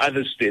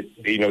others that,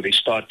 you know, they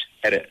start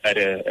at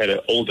an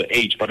older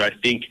age, but I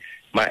think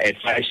my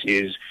advice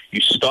is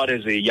you start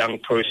as a young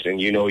person.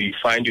 You know, you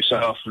find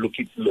yourself, look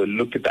at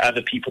the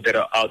other people that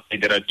are out there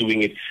that are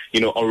doing it,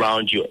 you know,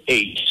 around your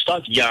age.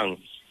 Start young.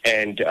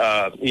 And,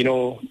 you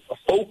know,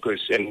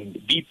 focus and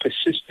be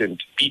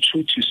persistent, be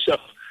true to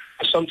self.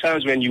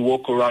 Sometimes when you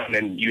walk around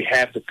and you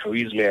have the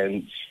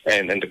charisma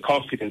and the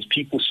confidence,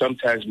 people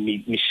sometimes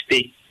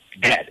mistake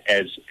that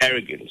as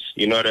arrogance.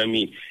 You know what I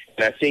mean?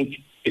 And I think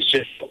it's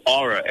just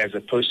aura as a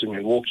person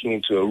when walking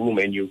into a room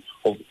and you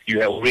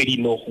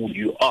already know who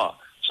you are.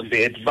 So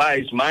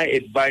my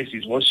advice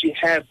is once you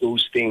have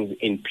those things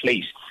in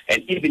place,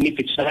 and even if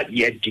it's not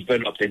yet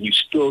developed and you're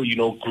still, you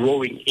know,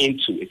 growing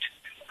into it,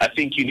 I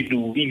think you need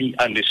to really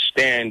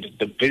understand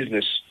the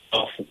business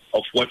of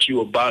what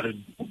you're about to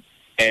do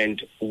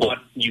and what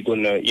you're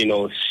going to, you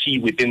know, see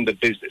within the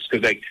business.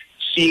 Because, like,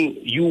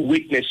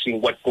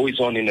 witnessing what goes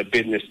on in a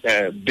business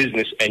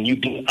and you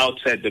being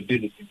outside the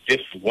business is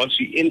different. Once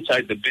you're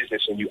inside the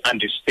business and you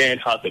understand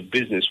how the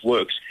business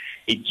works,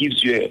 it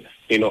gives you,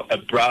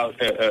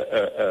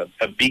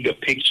 a bigger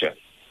picture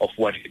of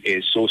what it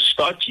is. So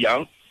start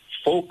young,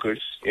 focus,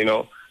 you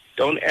know.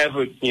 Don't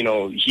ever, you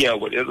know, hear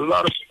what a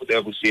lot of people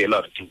ever say a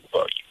lot of things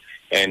about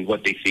you and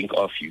what they think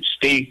of you.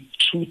 Stay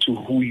true to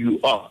who you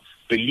are.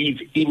 Believe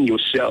in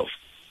yourself,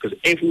 because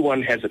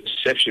everyone has a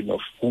perception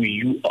of who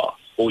you are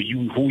or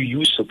who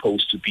you're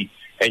supposed to be.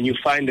 And you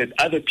find that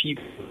other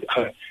people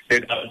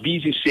that are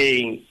busy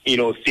saying, you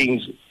know,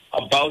 things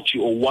about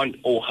you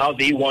or how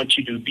they want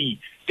you to be,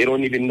 they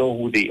don't even know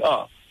who they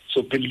are.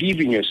 So believe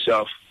in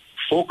yourself.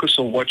 Focus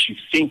on what you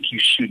think you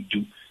should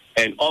do.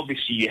 And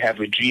obviously you have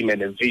a dream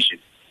and a vision.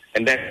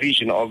 And that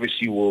vision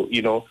obviously will,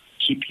 you know,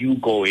 keep you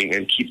going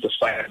and keep the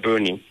fire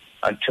burning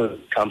until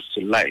it comes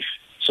to life.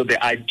 So the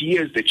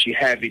ideas that you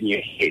have in your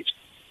head,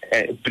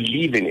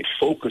 believe in it,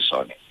 focus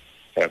on it.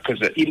 Because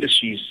the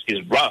industry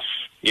is rough.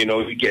 You know,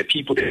 you get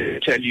people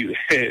that tell you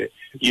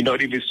you're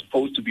not even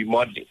supposed to be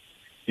modeling.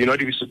 You're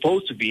not even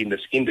supposed to be in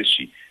this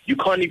industry. You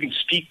can't even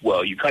speak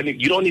well. You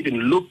don't even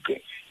look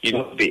good. You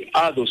know, there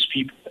are those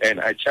people. And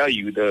I tell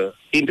you, the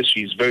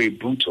industry is very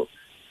brutal.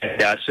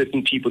 And there are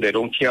certain people that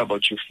don't care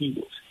about your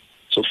feelings.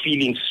 So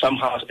feelings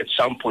somehow at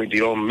some point they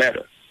don't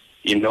matter,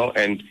 you know,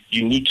 and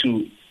you need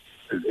to,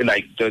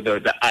 like,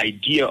 the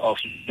idea of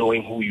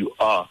knowing who you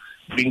are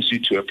brings you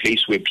to a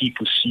place where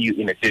people see you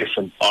in a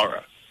different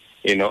aura,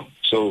 you know.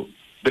 So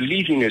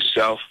believe in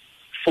yourself,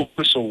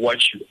 focus on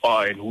what you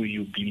are and who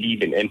you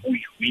believe in and who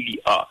you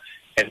really are,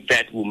 and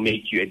that will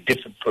make you a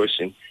different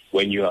person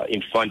when you are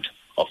in front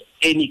of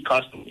any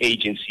casting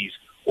agencies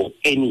or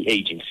any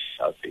agencies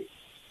out there.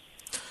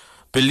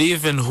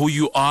 Believe in who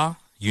you are.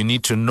 You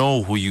need to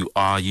know who you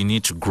are. You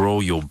need to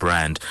grow your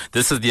brand.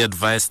 This is the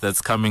advice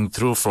that's coming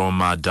through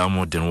from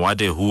Adamo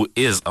Denwade, who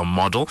is a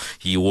model.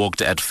 He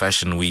walked at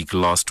Fashion Week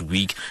last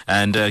week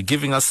and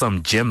giving us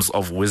some gems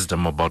of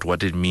wisdom about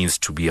what it means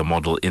to be a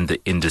model in the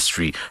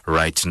industry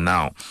right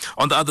now.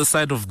 On the other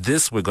side of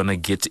this, we're going to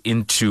get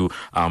into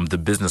the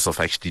business of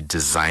actually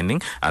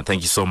designing.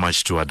 Thank you so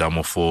much to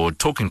Adamo for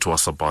talking to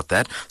us about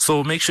that.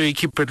 So make sure you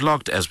keep it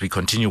locked as we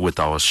continue with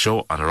our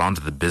show on Around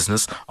the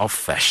Business of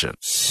Fashion.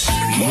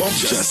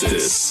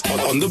 Justice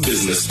on the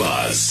Business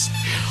Buzz.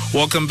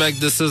 Welcome back.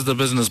 This is the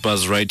Business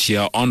Buzz right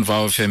here on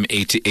VOW FM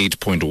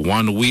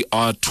 88.1. We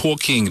are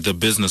talking the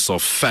business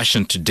of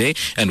fashion today,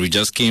 and we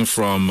just came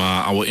from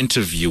our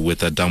interview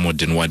with Adamo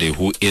Denwade,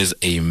 who is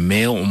a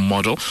male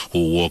model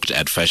who worked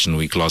at Fashion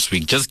Week last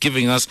week, just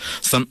giving us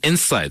some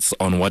insights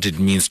on what it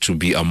means to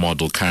be a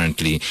model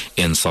currently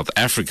in South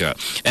Africa.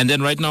 And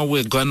then right now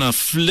we're gonna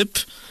flip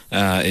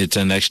it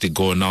and actually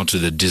go now to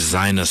the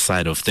designer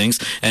side of things.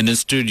 And in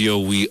studio,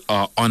 we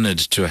are honored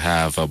to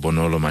have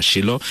Bonolo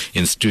Mashilo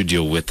in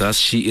studio with us.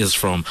 She is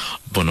from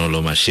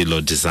Bonolo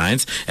Mashilo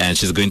Designs, and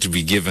she's going to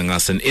be giving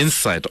us an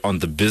insight on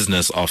the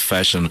business of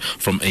fashion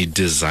from a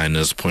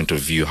designer's point of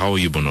view. How are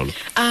you, Bonolo?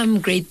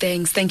 I'm great,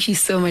 thanks. Thank you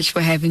so much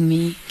for having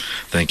me.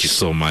 Thank you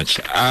so much.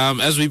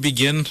 As we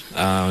begin,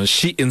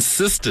 she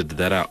insisted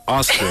that I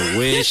ask her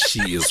where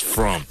she is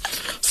from.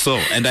 So,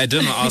 and I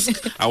didn't ask,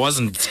 I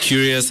wasn't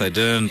curious, I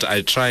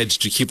tried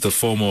to keep the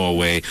FOMO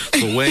away.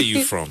 So where are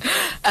you from?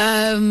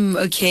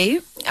 Okay,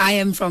 I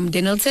am from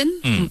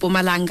Denelton,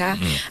 Mpumalanga.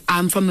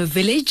 I'm from a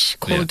village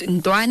called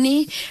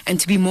Ndwani, and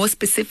to be more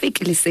specific,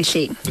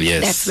 Lesesheng.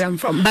 Yes. That's where I'm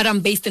from, but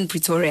I'm based in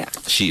Pretoria.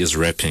 She is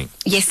rapping.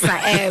 Yes,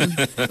 I am.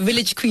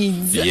 Village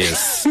Queens.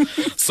 Yes.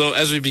 So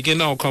as we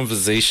begin our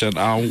conversation,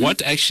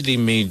 what actually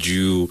made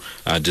you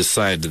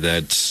decide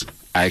that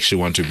I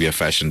actually want to be a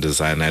fashion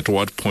designer? At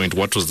what point,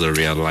 what was the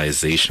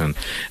realization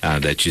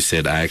that you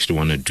said, I actually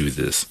want to do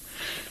this?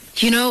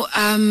 You know,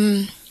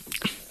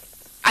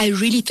 I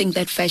really think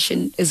that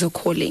fashion is a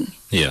calling.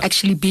 Yeah.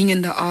 Actually being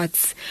in the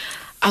arts.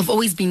 I've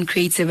always been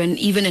creative, and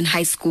even in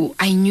high school,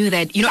 I knew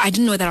that, I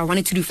didn't know that I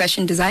wanted to do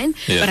fashion design,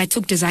 but I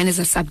took design as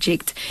a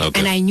subject. Okay.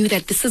 And I knew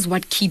that this is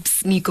what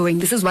keeps me going.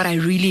 This is what I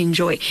really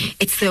enjoy.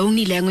 It's the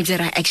only language that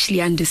I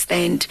actually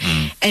understand.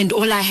 And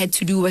all I had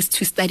to do was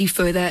to study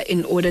further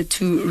in order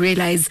to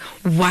realize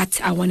what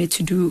I wanted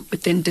to do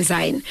within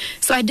design.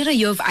 So I did a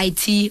year of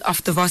IT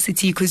after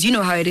varsity, because you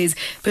know how it is.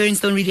 Parents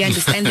don't really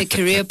understand the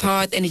career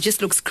path, and it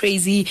just looks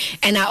crazy.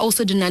 And I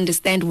also didn't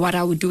understand what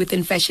I would do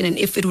within fashion and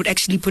if it would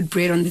actually put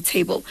bread on the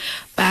table.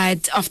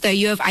 But after a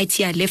year of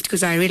IT, I left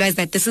because I realized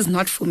that this is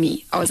not for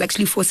me. I was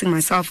actually forcing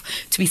myself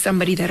to be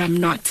somebody that I'm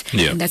not.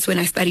 Yeah. And that's when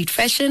I studied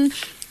fashion,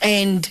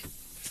 and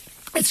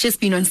it's just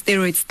been on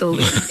steroids still.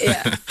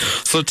 Yeah.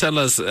 So tell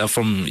us,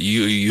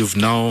 you've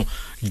now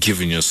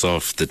given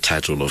yourself the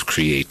title of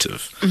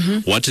creative.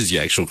 What is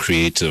your actual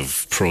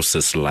creative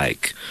process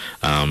like?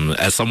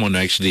 As someone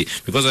actually,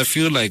 because I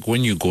feel like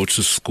when you go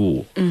to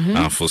school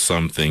for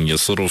something, you're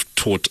sort of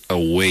taught a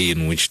way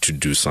in which to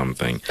do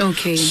something.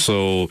 Okay.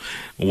 So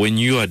when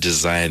you are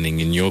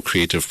designing in your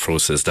creative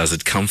process, does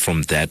it come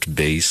from that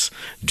base?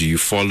 Do you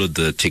follow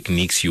the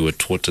techniques you were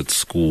taught at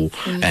school?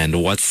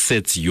 And what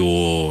sets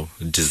your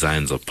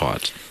designs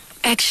apart?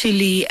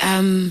 Actually,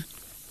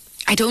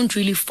 I don't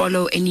really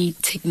follow any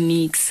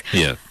techniques.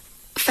 Yeah.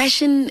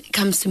 Fashion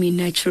comes to me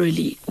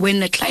naturally.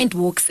 When a client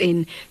walks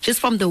in,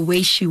 just from the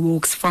way she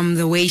walks, from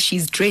the way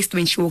she's dressed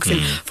when she walks in,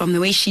 from the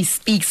way she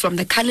speaks, from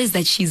the colors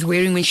that she's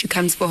wearing when she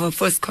comes for her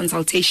first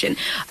consultation,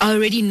 I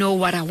already know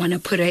what I want to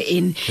put her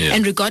in. Yeah.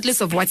 And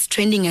regardless of what's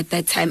trending at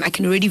that time, I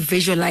can already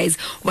visualize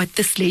what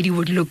this lady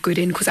would look good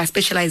in, because I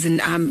specialize in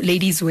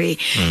ladies' wear.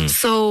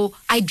 So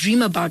I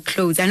dream about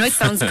clothes. I know it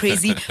sounds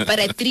crazy, but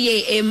at 3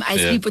 a.m. I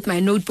sleep with my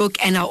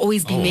notebook, and I'll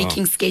always be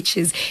making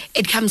sketches.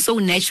 It comes so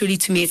naturally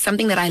to me. It's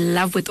something that I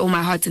love with all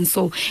my heart and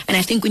soul. And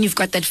I think when you've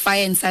got that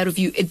fire inside of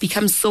you, it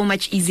becomes so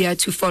much easier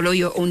to follow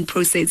your own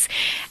process.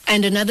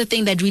 And another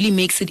thing that really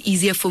makes it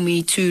easier for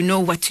me to know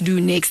what to do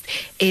next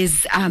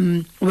is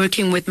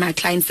working with my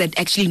clients that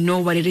actually know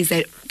what it is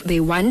that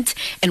they want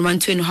and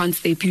want to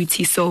enhance their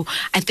beauty. So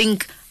I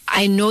think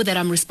I know that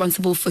I'm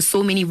responsible for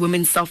so many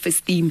women's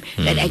self-esteem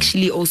that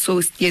actually also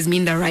steers me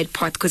in the right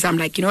path, because I'm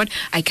like, you know what,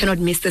 I cannot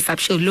mess this up.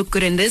 She'll look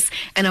good in this.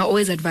 And I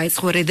always advise,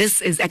 Hore,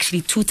 this is actually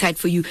too tight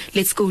for you.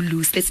 Let's go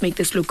loose. Let's make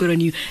this look good on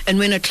you. And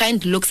when a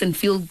client looks and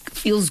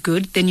feels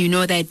good, then you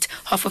know that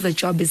half of the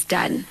job is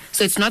done.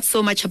 So it's not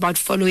so much about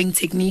following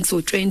techniques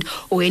or trend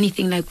or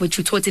anything like what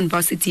you taught in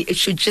varsity. It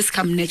should just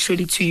come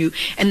naturally to you.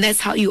 And that's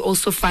how you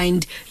also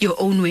find your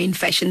own way in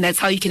fashion. That's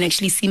how you can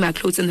actually see my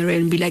clothes in the rail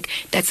and be like,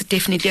 that's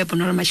definitely a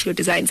Bonolo Mashilo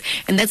Designs.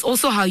 And that's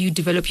also how you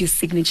develop your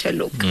signature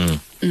look.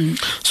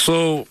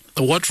 So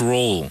what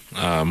role,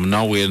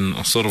 now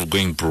we're sort of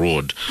going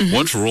broad,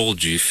 what role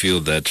do you feel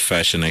that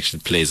fashion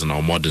actually plays in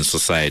our modern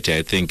society?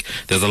 I think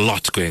there's a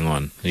lot going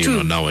on, you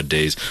know,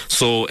 nowadays.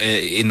 So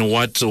in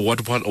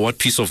what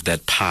piece of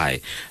that pie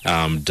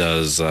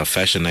does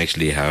fashion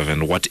actually have,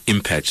 and what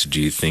impact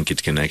do you think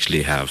it can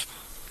actually have?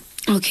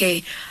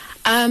 Okay.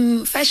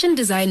 Fashion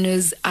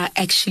designers are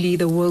actually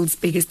the world's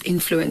biggest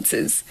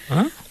influencers.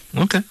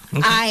 Okay.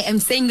 I am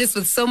saying this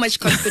with so much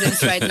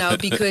confidence right now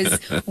because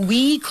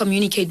we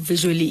communicate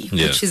visually,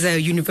 which is a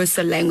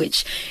universal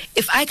language.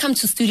 If I come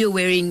to studio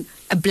wearing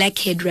a black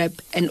head wrap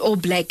and all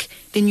black,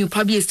 then you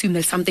probably assume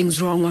that something's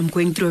wrong, or I'm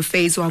going through a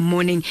phase, or I'm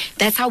mourning.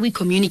 That's how we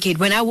communicate.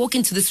 When I walk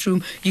into this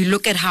room, you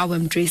look at how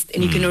I'm dressed,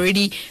 and you can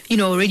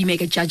already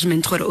make a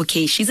judgment.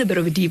 Okay, she's a bit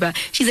of a diva.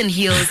 She's in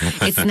heels.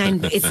 It's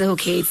 9. It's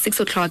okay. It's 6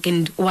 o'clock,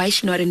 and why is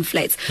she not in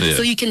flats?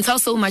 So you can tell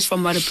so much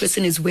from what a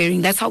person is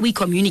wearing. That's how we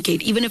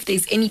communicate. Even if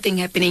there's anything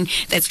happening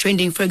that's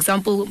trending, for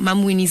example,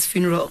 Mam Winnie's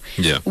funeral.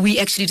 We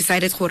actually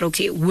decided,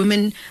 okay,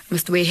 women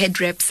must wear head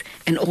wraps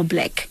and all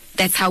black.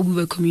 That's how we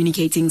were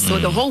communicating. So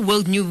the whole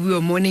world knew we were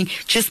mourning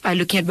just by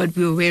looking at what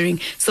we were wearing.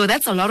 So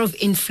that's a lot of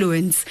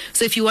influence.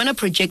 So if you want to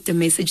project a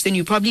message, then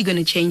you're probably going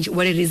to change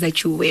what it is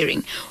that you're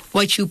wearing.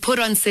 what you put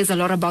on says a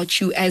lot about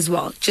you as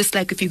well. Just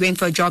like if you're going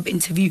for a job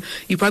interview,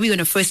 you're probably going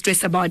to first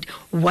stress about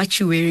what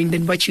you're wearing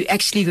than what you're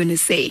actually going to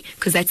say,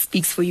 because that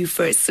speaks for you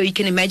first. So you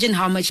can imagine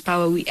how much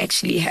power we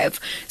actually have.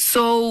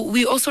 So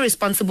we're also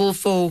responsible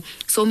for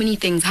so many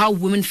things, how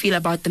women feel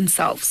about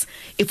themselves.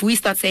 If we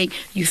start saying,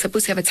 you're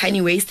supposed to have a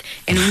tiny waist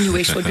and when you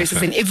wear short dresses,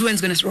 then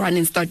everyone's going to run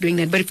and start doing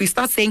that. But if we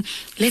start saying,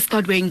 let's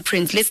start wearing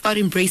prints, let's start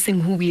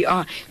embracing who we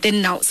are,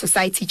 then now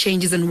society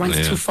changes and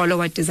wants to follow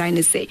what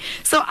designers say.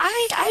 So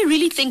I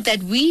really think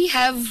that we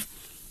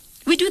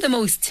do the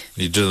most.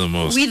 You do the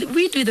most.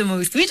 We do the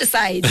most. We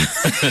decide.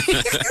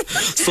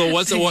 So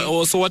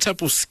what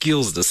type of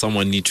skills does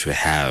someone need to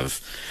have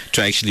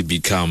to actually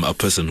become a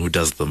person who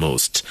does the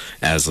most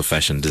as a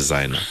fashion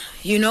designer?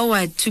 You know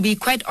what? To be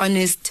quite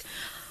honest,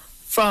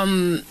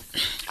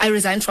 I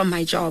resigned from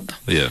my job.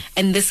 Yeah.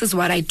 And this is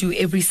what I do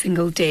every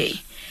single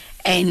day.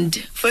 And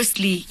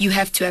firstly, you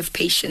have to have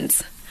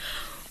patience.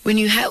 When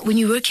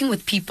you're working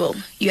with people,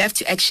 you have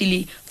to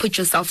actually put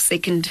yourself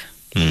second.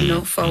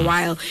 For a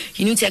while,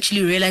 you need to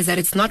actually realize that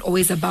it's not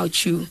always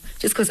about you.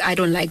 Just because I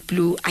don't like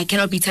blue, I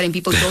cannot be telling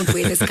people don't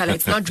wear this color.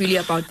 It's not really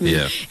about me.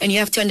 Yeah. And you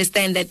have to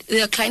understand that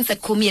there are clients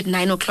that call me at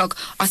 9 o'clock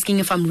asking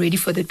if I'm ready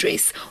for the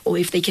dress or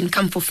if they can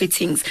come for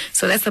fittings.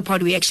 So that's the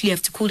part we actually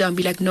have to cool down and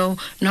be like, no,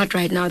 not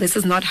right now. This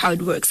is not how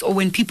it works. Or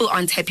when people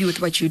aren't happy with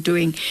what you're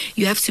doing,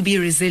 you have to be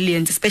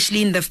resilient,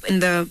 especially in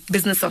the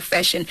business of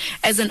fashion.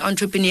 As an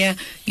entrepreneur,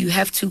 you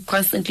have to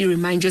constantly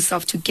remind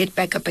yourself to get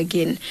back up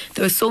again.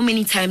 There were so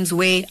many times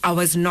where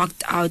I was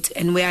knocked out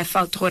and where I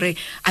felt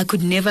I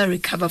could never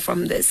recover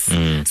from this.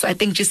 So I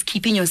think just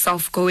keeping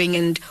yourself going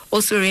and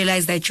also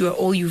realize that you are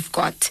all you've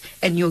got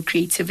and your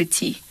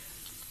creativity.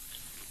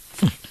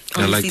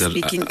 I like that.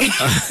 Speaking,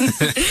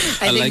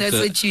 I think that's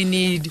what you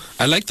need.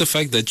 I like the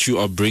fact that you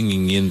are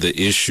bringing in the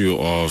issue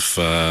of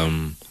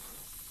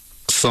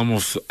some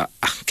of,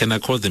 can I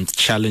call them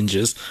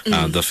challenges?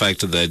 The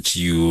fact that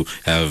you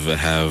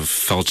have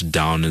felt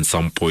down in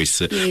some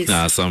places,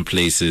 some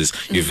places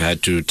you've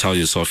had to tell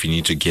yourself you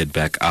need to get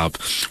back up.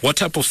 What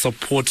type of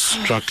support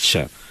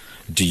structure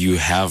do you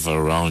have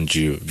around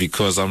you?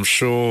 Because I'm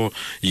sure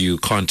you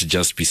can't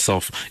just be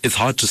it's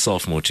hard to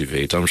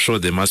self-motivate. I'm sure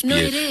there must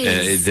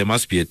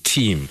be a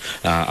team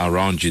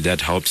around you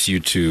that helps you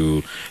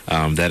to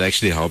that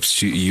actually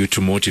helps you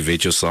to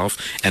motivate yourself.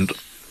 And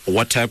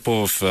what type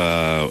of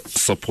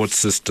support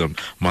system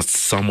must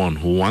someone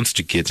who wants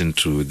to get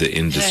into the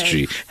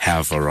industry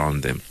have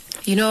around them?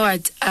 You know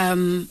what?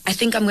 I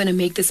think I'm going to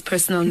make this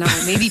personal now.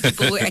 Maybe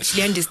people will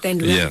actually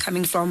understand where I'm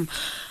coming from.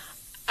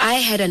 I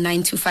had a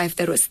 9-to-5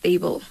 that was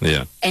stable.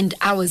 Yeah. And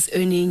I was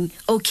earning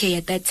okay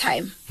at that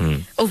time,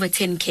 over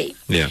 10K.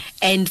 Yeah.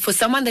 And for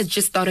someone that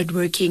just started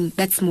working,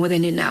 that's more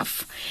than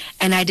enough.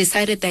 And I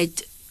decided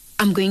that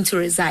I'm going to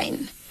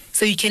resign.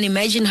 So you can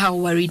imagine how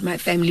worried my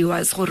family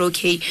was.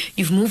 Okay,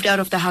 you've moved out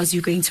of the house,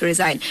 you're going to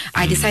resign.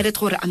 I decided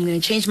I'm going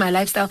to change my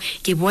lifestyle,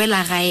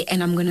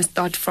 and I'm going to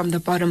start from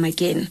the bottom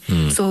again.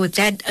 So with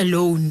that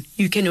alone,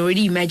 you can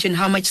already imagine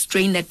how much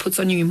strain that puts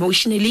on you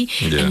emotionally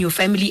and your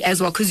family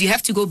as well. Because you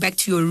have to go back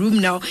to your room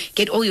now,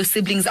 get all your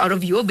siblings out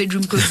of your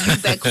bedroom because you're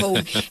back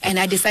home. And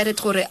I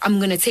decided I'm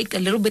going to take a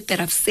little bit that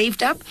I've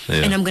saved up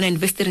and I'm going to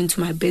invest it into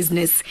my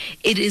business.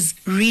 It is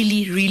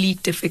really, really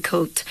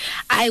difficult.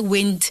 I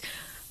went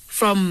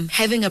from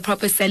having a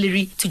proper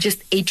salary to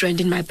just 8 rand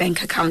in my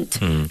bank account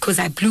because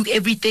I blew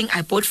everything.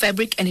 I bought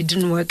fabric and it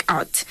didn't work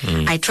out.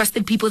 I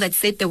trusted people that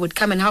said they would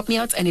come and help me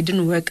out and it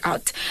didn't work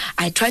out.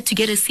 I tried to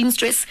get a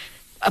seamstress.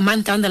 A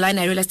month down the line,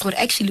 I realized,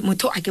 actually,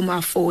 I can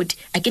afford.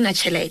 I can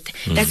accelerate.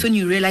 That's when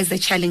you realize the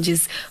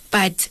challenges.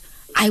 But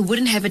I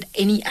wouldn't have it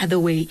any other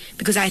way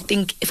because I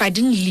think if I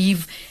didn't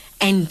leave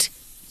and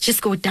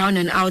just go down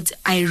and out,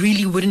 I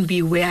really wouldn't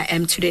be where I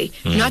am today.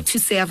 Not to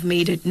say I've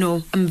made it.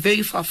 No, I'm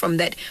very far from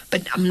that.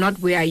 But I'm not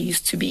where I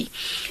used to be.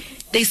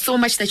 There's so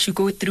much that you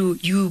go through.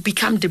 You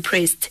become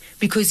depressed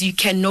because you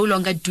can no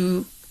longer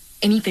do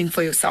anything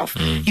for yourself.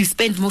 You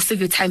spend most of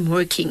your time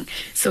working.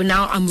 So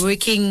now I'm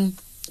working.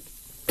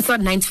 It's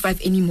not 9 to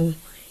 5 anymore.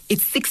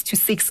 It's 6 to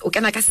 6. Or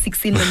can I get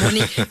 6 in the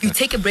morning? You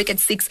take a break at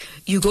 6.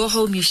 You go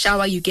home. You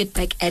shower. You get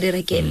back at it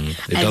again.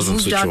 I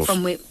moved out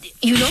from where,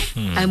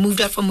 I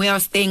moved out from where I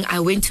was staying. I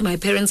went to my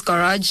parents'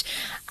 garage.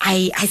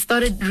 I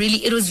started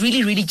it was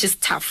really, really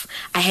just tough.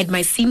 I had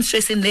my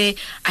seamstress in there.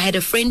 I had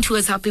a friend who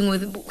was helping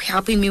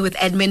me with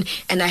admin,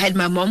 and I had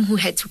my mom who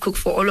had to cook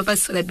for all of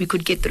us so that we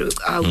could get through.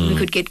 We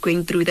could get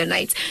going through the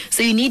nights.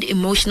 So you need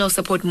emotional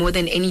support more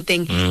than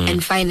anything,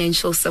 and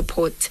financial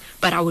support.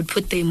 But I would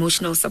put the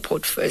emotional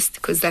support first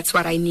because that's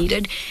what I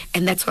needed,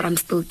 and that's what I'm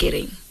still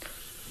getting.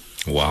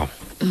 Wow,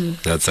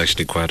 that's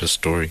actually quite a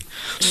story.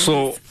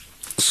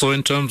 So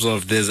in terms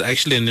of, there's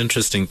actually an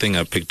interesting thing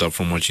I picked up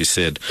from what you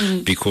said,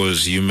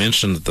 because you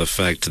mentioned the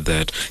fact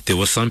that there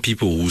were some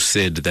people who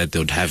said that they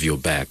would have your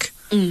back,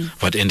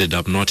 but ended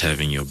up not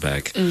having your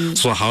back.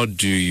 So how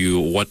do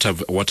you,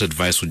 what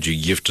advice would you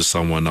give to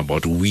someone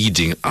about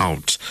weeding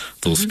out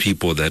those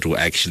people that will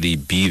actually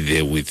be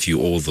there with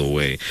you all the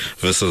way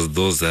versus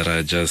those that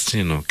are just,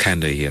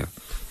 kind of here?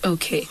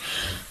 Okay.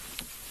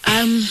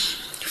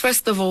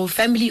 first of all,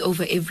 family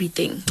over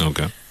everything.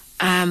 Okay.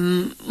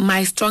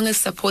 My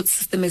strongest support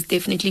system has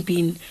definitely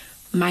been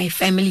my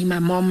family, my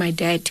mom, my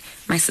dad,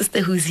 my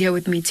sister who's here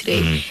with me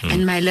today,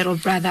 and my little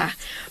brother.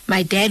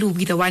 My dad will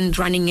be the one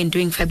running and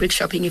doing fabric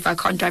shopping if I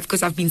can't drive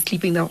because I've been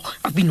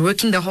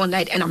working the whole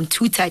night and I'm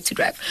too tired to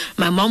drive.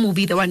 My mom will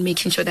be the one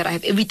making sure that I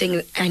have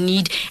everything I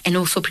need and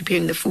also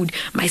preparing the food.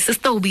 My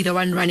sister will be the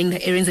one running the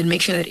errands and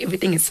make sure that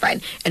everything is fine.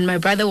 And my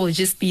brother will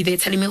just be there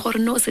telling me, oh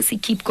no, sissy,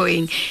 keep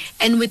going.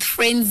 And with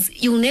friends,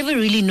 you'll never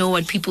really know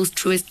what people's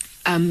truest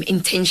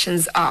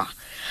intentions are.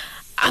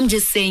 I'm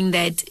just saying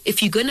that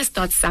if you're going to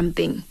start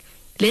something,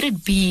 let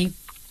it be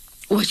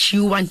what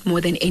you want more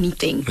than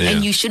anything. Yeah.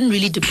 And you shouldn't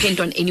really depend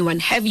on anyone.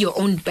 Have your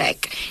own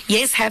back.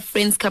 Yes, have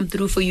friends come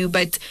through for you,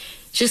 but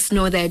just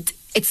know that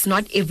it's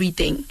not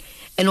everything.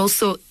 And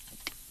also,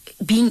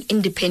 being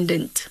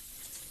independent.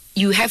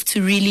 You have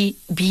to really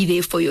be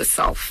there for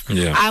yourself.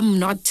 Yeah.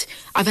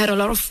 I've had a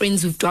lot of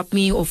friends who've dropped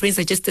me or friends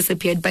that just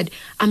disappeared, but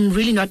I'm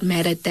really not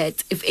mad at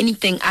that. If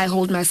anything, I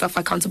hold myself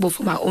accountable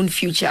for my own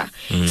future.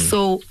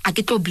 So I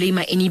get to blame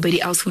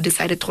anybody else who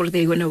decided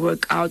they're going to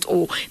work out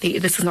or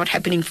this is not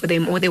happening for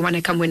them or they want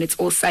to come when it's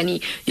all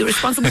sunny. You're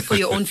responsible for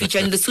your own future.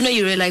 And the sooner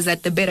you realize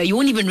that, the better. You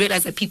won't even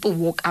realize that people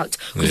walk out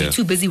because you're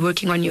too busy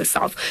working on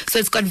yourself. So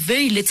it's got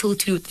very little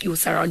to do with your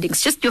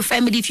surroundings. Just your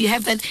family. If you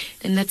have that,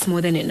 then that's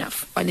more than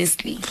enough,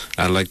 honestly.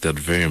 I like that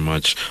very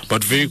much.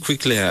 But very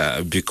quickly,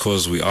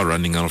 because we are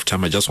running out of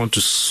time, I just want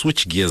to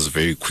switch gears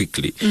very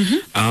quickly.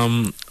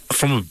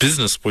 From a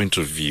business point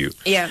of view,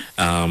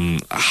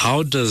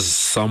 how does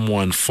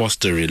someone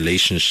foster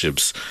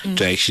relationships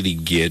to actually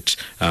get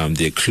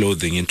their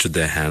clothing into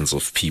the hands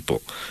of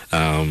people?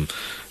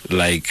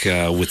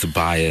 With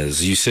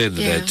buyers, you said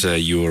that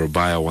you were a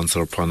buyer once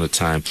upon a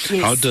time.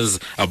 Yes. How does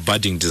a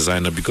budding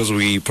designer, because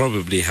we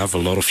probably have a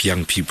lot of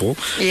young people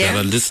that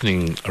are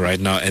listening right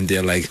now and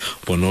they're like,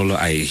 Bonolo,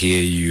 I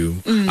hear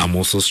you. I'm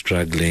also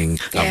struggling.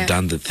 I've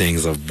done the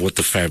things. I've bought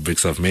the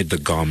fabrics. I've made the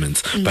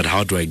garments. But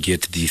how do I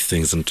get these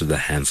things into the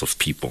hands of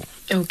people?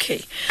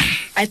 Okay.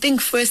 I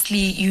think firstly,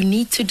 you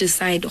need to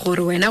decide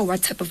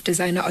what type of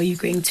designer are you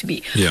going to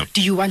be? Yeah.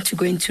 Do you want to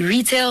go into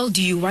retail?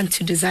 Do you want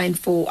to design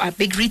for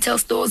big retail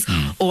stores?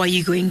 Or are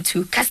you going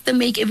to custom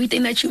make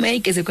everything that you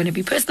make? Is it going to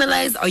be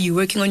personalized? Are you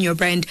working on your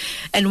brand?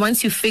 And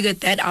once you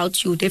figured that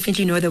out, you'll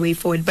definitely know the way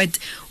forward. But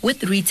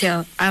with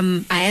retail,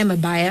 I am a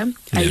buyer.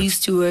 I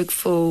used to work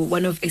for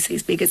one of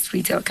SA's biggest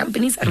retail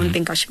companies. I don't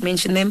think I should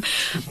mention them.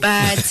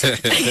 But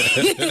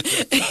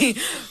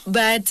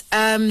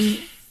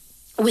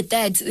with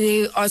that,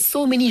 there are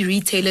so many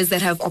retailers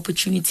that have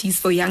opportunities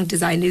for young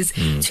designers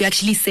to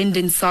actually send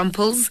in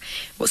samples.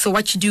 So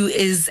what you do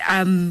is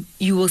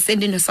you will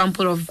send in a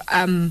sample of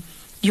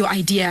your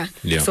idea.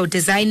 So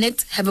design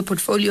it, have a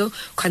portfolio,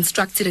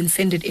 construct it and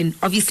send it in.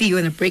 Obviously, you're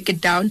going to break it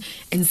down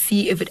and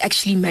see if it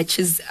actually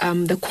matches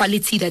the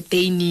quality that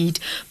they need.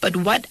 But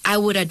what I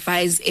would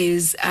advise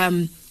is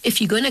if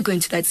you're going to go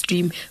into that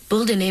stream,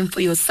 build a name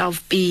for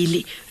yourself,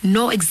 Bailey.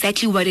 Know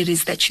exactly what it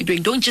is that you're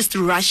doing. Don't just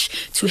rush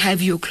to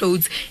have your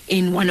clothes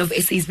in one of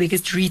SA's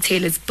biggest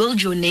retailers.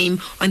 Build your name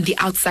on the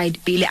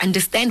outside, Bailey.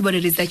 Understand what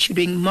it is that you're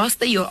doing.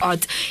 Master your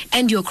art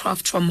and your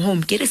craft from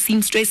home. Get a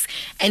seamstress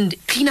and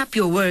clean up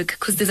your work,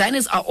 because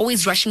designers are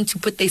always rushing to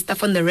put their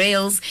stuff on the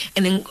rails,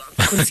 and then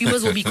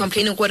consumers will be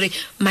complaining,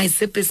 my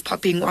zip is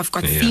popping, or I've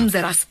got seams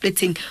that are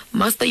splitting.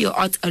 Master your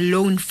art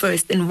alone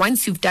first. And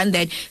once you've done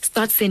that,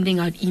 start sending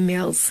out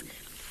emails.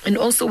 And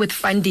also with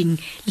funding,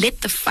 let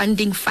the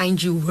funding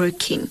find you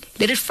working.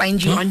 Let it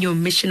find you on your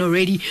mission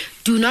already.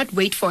 Do not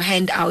wait for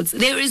handouts.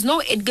 There is no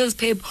Edgar's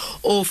Pep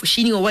or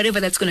Foschini or whatever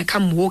that's going to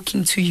come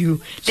walking to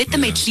you. Let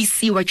them at least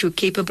see what you're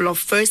capable of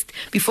first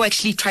before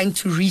actually trying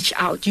to reach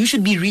out. You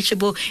should be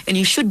reachable and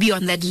you should be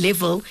on that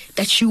level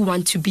that you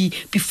want to be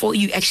before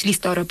you actually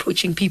start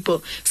approaching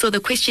people. So the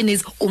question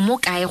is,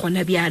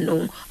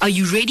 are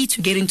you ready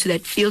to get into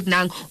that field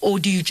now, or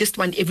do you just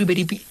want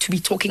everybody to be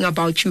talking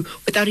about you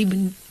without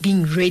even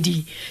being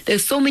ready?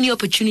 There's so many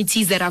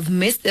opportunities that I've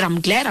missed, that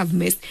I'm glad I've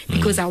missed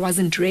because I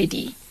wasn't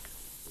ready.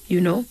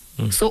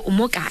 So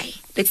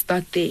Umokai, let's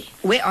start there.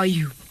 Where are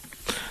you?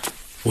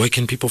 Where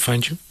can people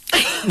find you?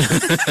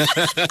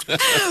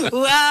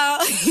 Well,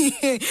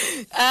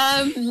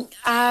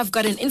 I've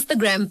got an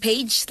Instagram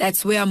page.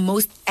 That's where I'm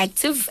most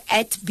active,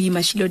 at B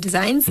Mashilo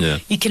Designs.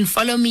 You can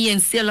follow me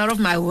and see a lot of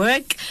my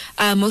work.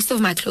 Most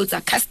of my clothes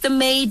are custom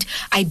made.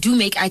 I do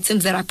make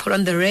items that I put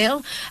on the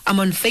rail. I'm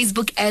on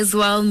Facebook as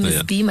well,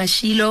 Miss B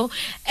Mashilo.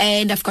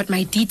 And I've got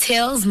my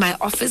details. My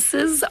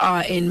offices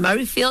are in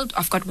Murrayfield.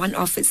 I've got one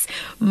office,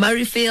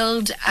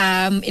 Murrayfield,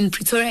 in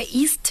Pretoria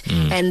East.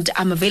 And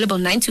I'm available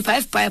 9 to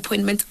 5 by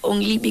appointment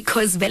only,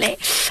 because I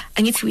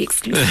need to be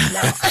exclusive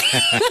now.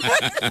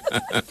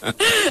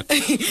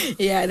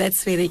 Yeah,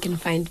 that's where they can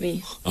find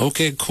me.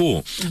 Okay,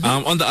 cool.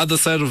 On the other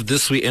side of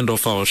this, we end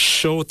off our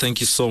show. Thank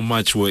you so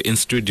much. We're in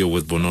studio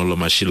with Bonolo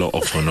Mashilo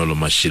of Bonolo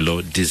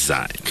Mashilo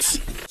Designs.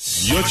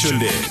 You're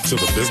tuned in to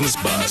the Business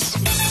Buzz.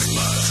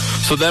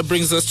 So that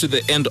brings us to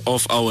the end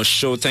of our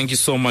show. Thank you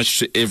so much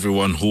to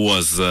everyone who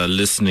was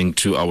listening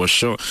to our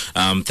show.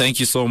 Thank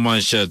you so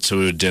much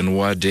to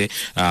Denwade.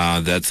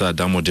 That's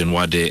Damo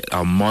Denwade,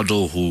 a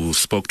model who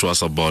spoke to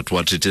us about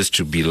what it is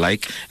to be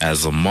like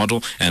as a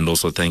model. And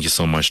also thank you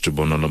so much to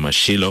Bonolo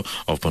Mashilo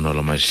of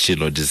Bonolo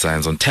Mashilo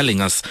Designs on telling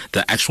us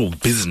the actual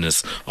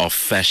business of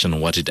fashion,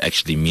 what it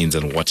actually means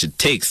and what it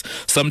takes.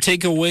 Some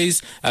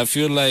takeaways, I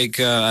feel like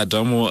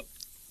Adamo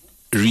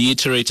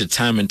reiterated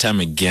time and time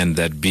again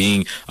that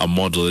being a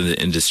model in the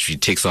industry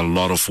takes a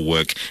lot of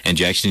work, and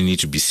you actually need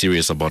to be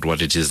serious about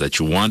what it is that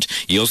you want.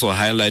 He also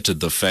highlighted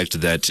the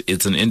fact that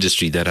it's an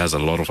industry that has a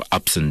lot of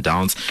ups and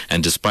downs,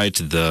 and despite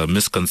the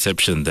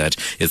misconception that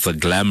it's a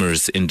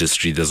glamorous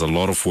industry, there's a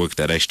lot of work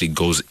that actually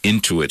goes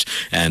into it,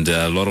 and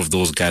a lot of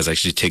those guys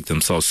actually take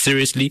themselves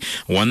seriously.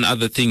 One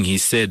other thing he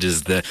said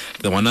was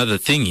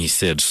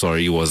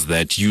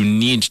that you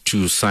need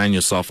to sign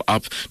yourself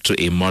up to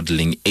a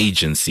modeling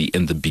agency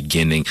in the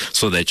beginning,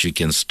 so that you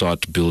can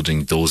start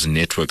building those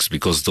networks,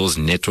 because those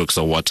networks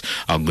are what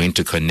are going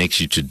to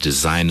connect you to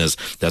designers.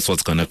 That's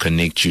what's going to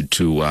connect you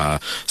to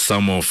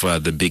some of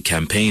the big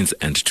campaigns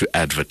and to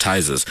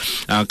advertisers.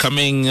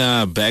 Coming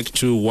back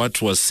to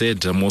what was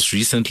said most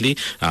recently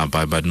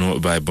by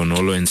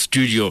Bonolo in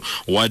studio,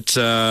 what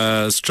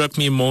struck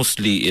me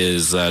mostly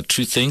is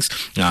two things.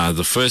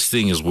 The first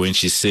thing is when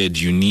she said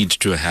you need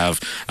to have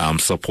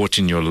support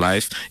in your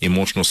life,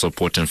 emotional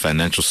support and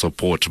financial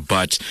support,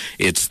 but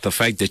it's the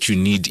fact that you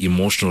need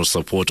emotional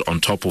support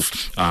on top of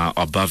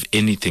above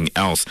anything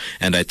else.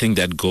 And I think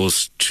that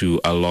goes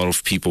to a lot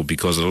of people,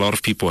 because a lot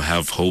of people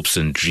have hopes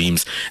and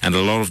dreams, and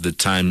a lot of the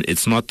time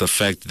it's not the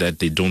fact that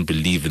they don't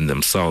believe in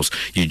themselves.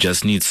 You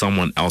just need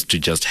someone else to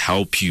just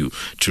help you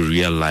to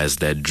realize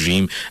that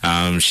dream.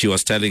 She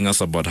was telling us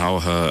about how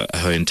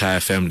her entire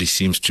family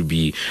seems to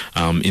be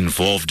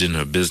involved in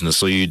her business,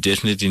 so you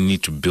definitely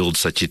need to build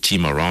such a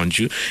team around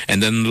you.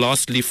 And then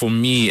lastly, for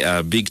me,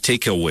 a big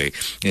takeaway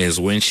is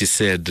when she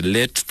said,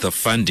 let the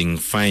funding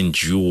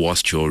find you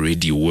whilst you're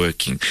already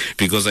working.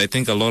 Because I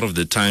think a lot of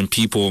the time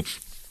people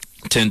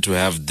tend to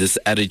have this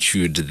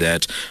attitude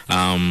that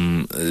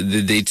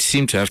they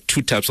seem to have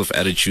two types of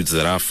attitudes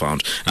that I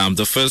found.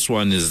 The first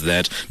one is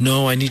that,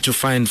 no, I need to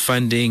find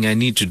funding, I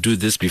need to do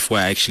this before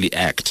I actually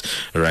act,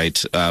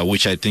 right?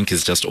 Which I think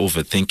is just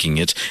overthinking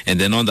it. And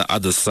then on the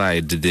other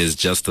side, there's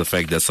just the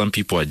fact that some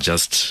people are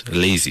just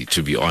lazy,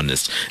 to be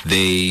honest. They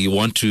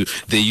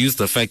use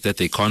the fact that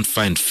they can't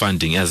find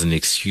funding as an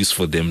excuse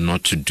for them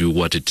not to do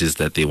what it is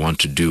that they want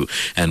to do.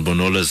 And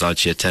Bonolo is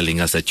out here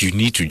telling us that you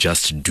need to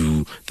just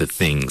do the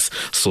things,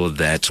 so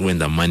that when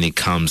the money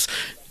comes,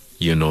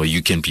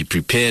 you can be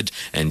prepared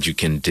and you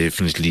can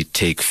definitely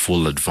take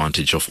full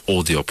advantage of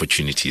all the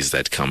opportunities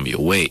that come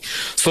your way.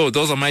 So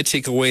those are my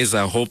takeaways.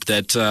 I hope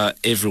that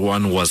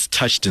everyone was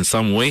touched in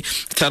some way.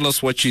 Tell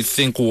us what you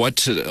think.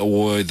 What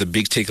were the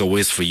big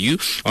takeaways for you?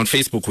 On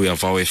Facebook, we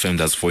have VowFM,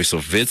 that's Voice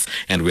of Wits,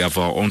 and we have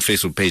our own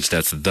Facebook page,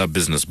 that's The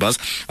Business Buzz.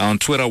 On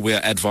Twitter, we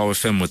are at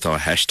VowFM with our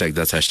hashtag,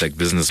 that's hashtag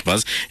Business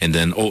Buzz, and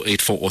then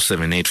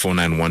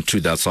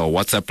 08407849112, that's our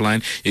WhatsApp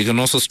line. You can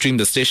also stream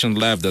the station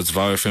live, that's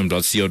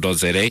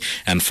vowfm.co.za,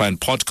 and find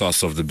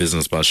podcasts of the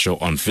Business Buzz Show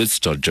on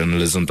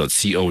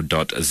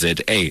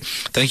wits.journalism.co.za.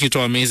 Thank you to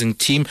our amazing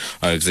team,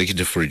 our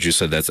executive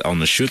producer, that's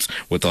Alma Schutz,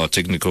 with our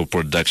technical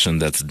production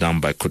that's done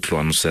by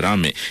Kutluano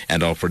Serame,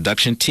 and our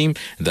production team,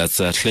 that's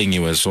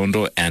Tlengiwe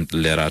Zondo and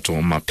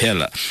Lerato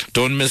Mapela.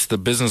 Don't miss the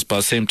Business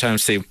Buzz, same time,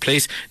 same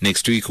place.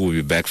 Next week, we'll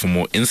be back for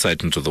more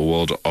insight into the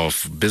world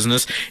of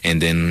business. And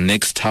then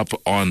next up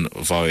on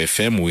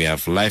VowFM, we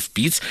have Life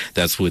Beats,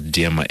 that's with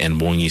Diema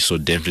and Mongi, so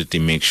definitely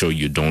make sure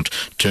you don't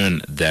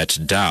turn that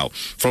dial.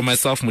 From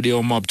myself,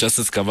 Mudio Mob,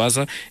 Justice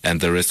Kavaza,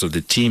 and the rest of the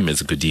team,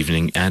 is good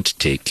evening and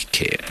take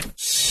care.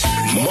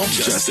 Mob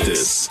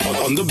Justice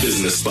on the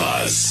Business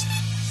Buzz.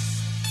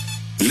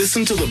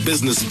 Listen to the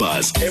Business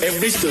Buzz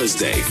every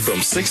Thursday from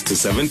 6 to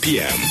 7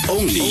 p.m.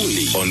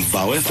 only on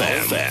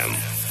VowFM.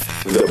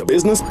 The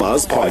Business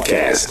Buzz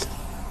Podcast.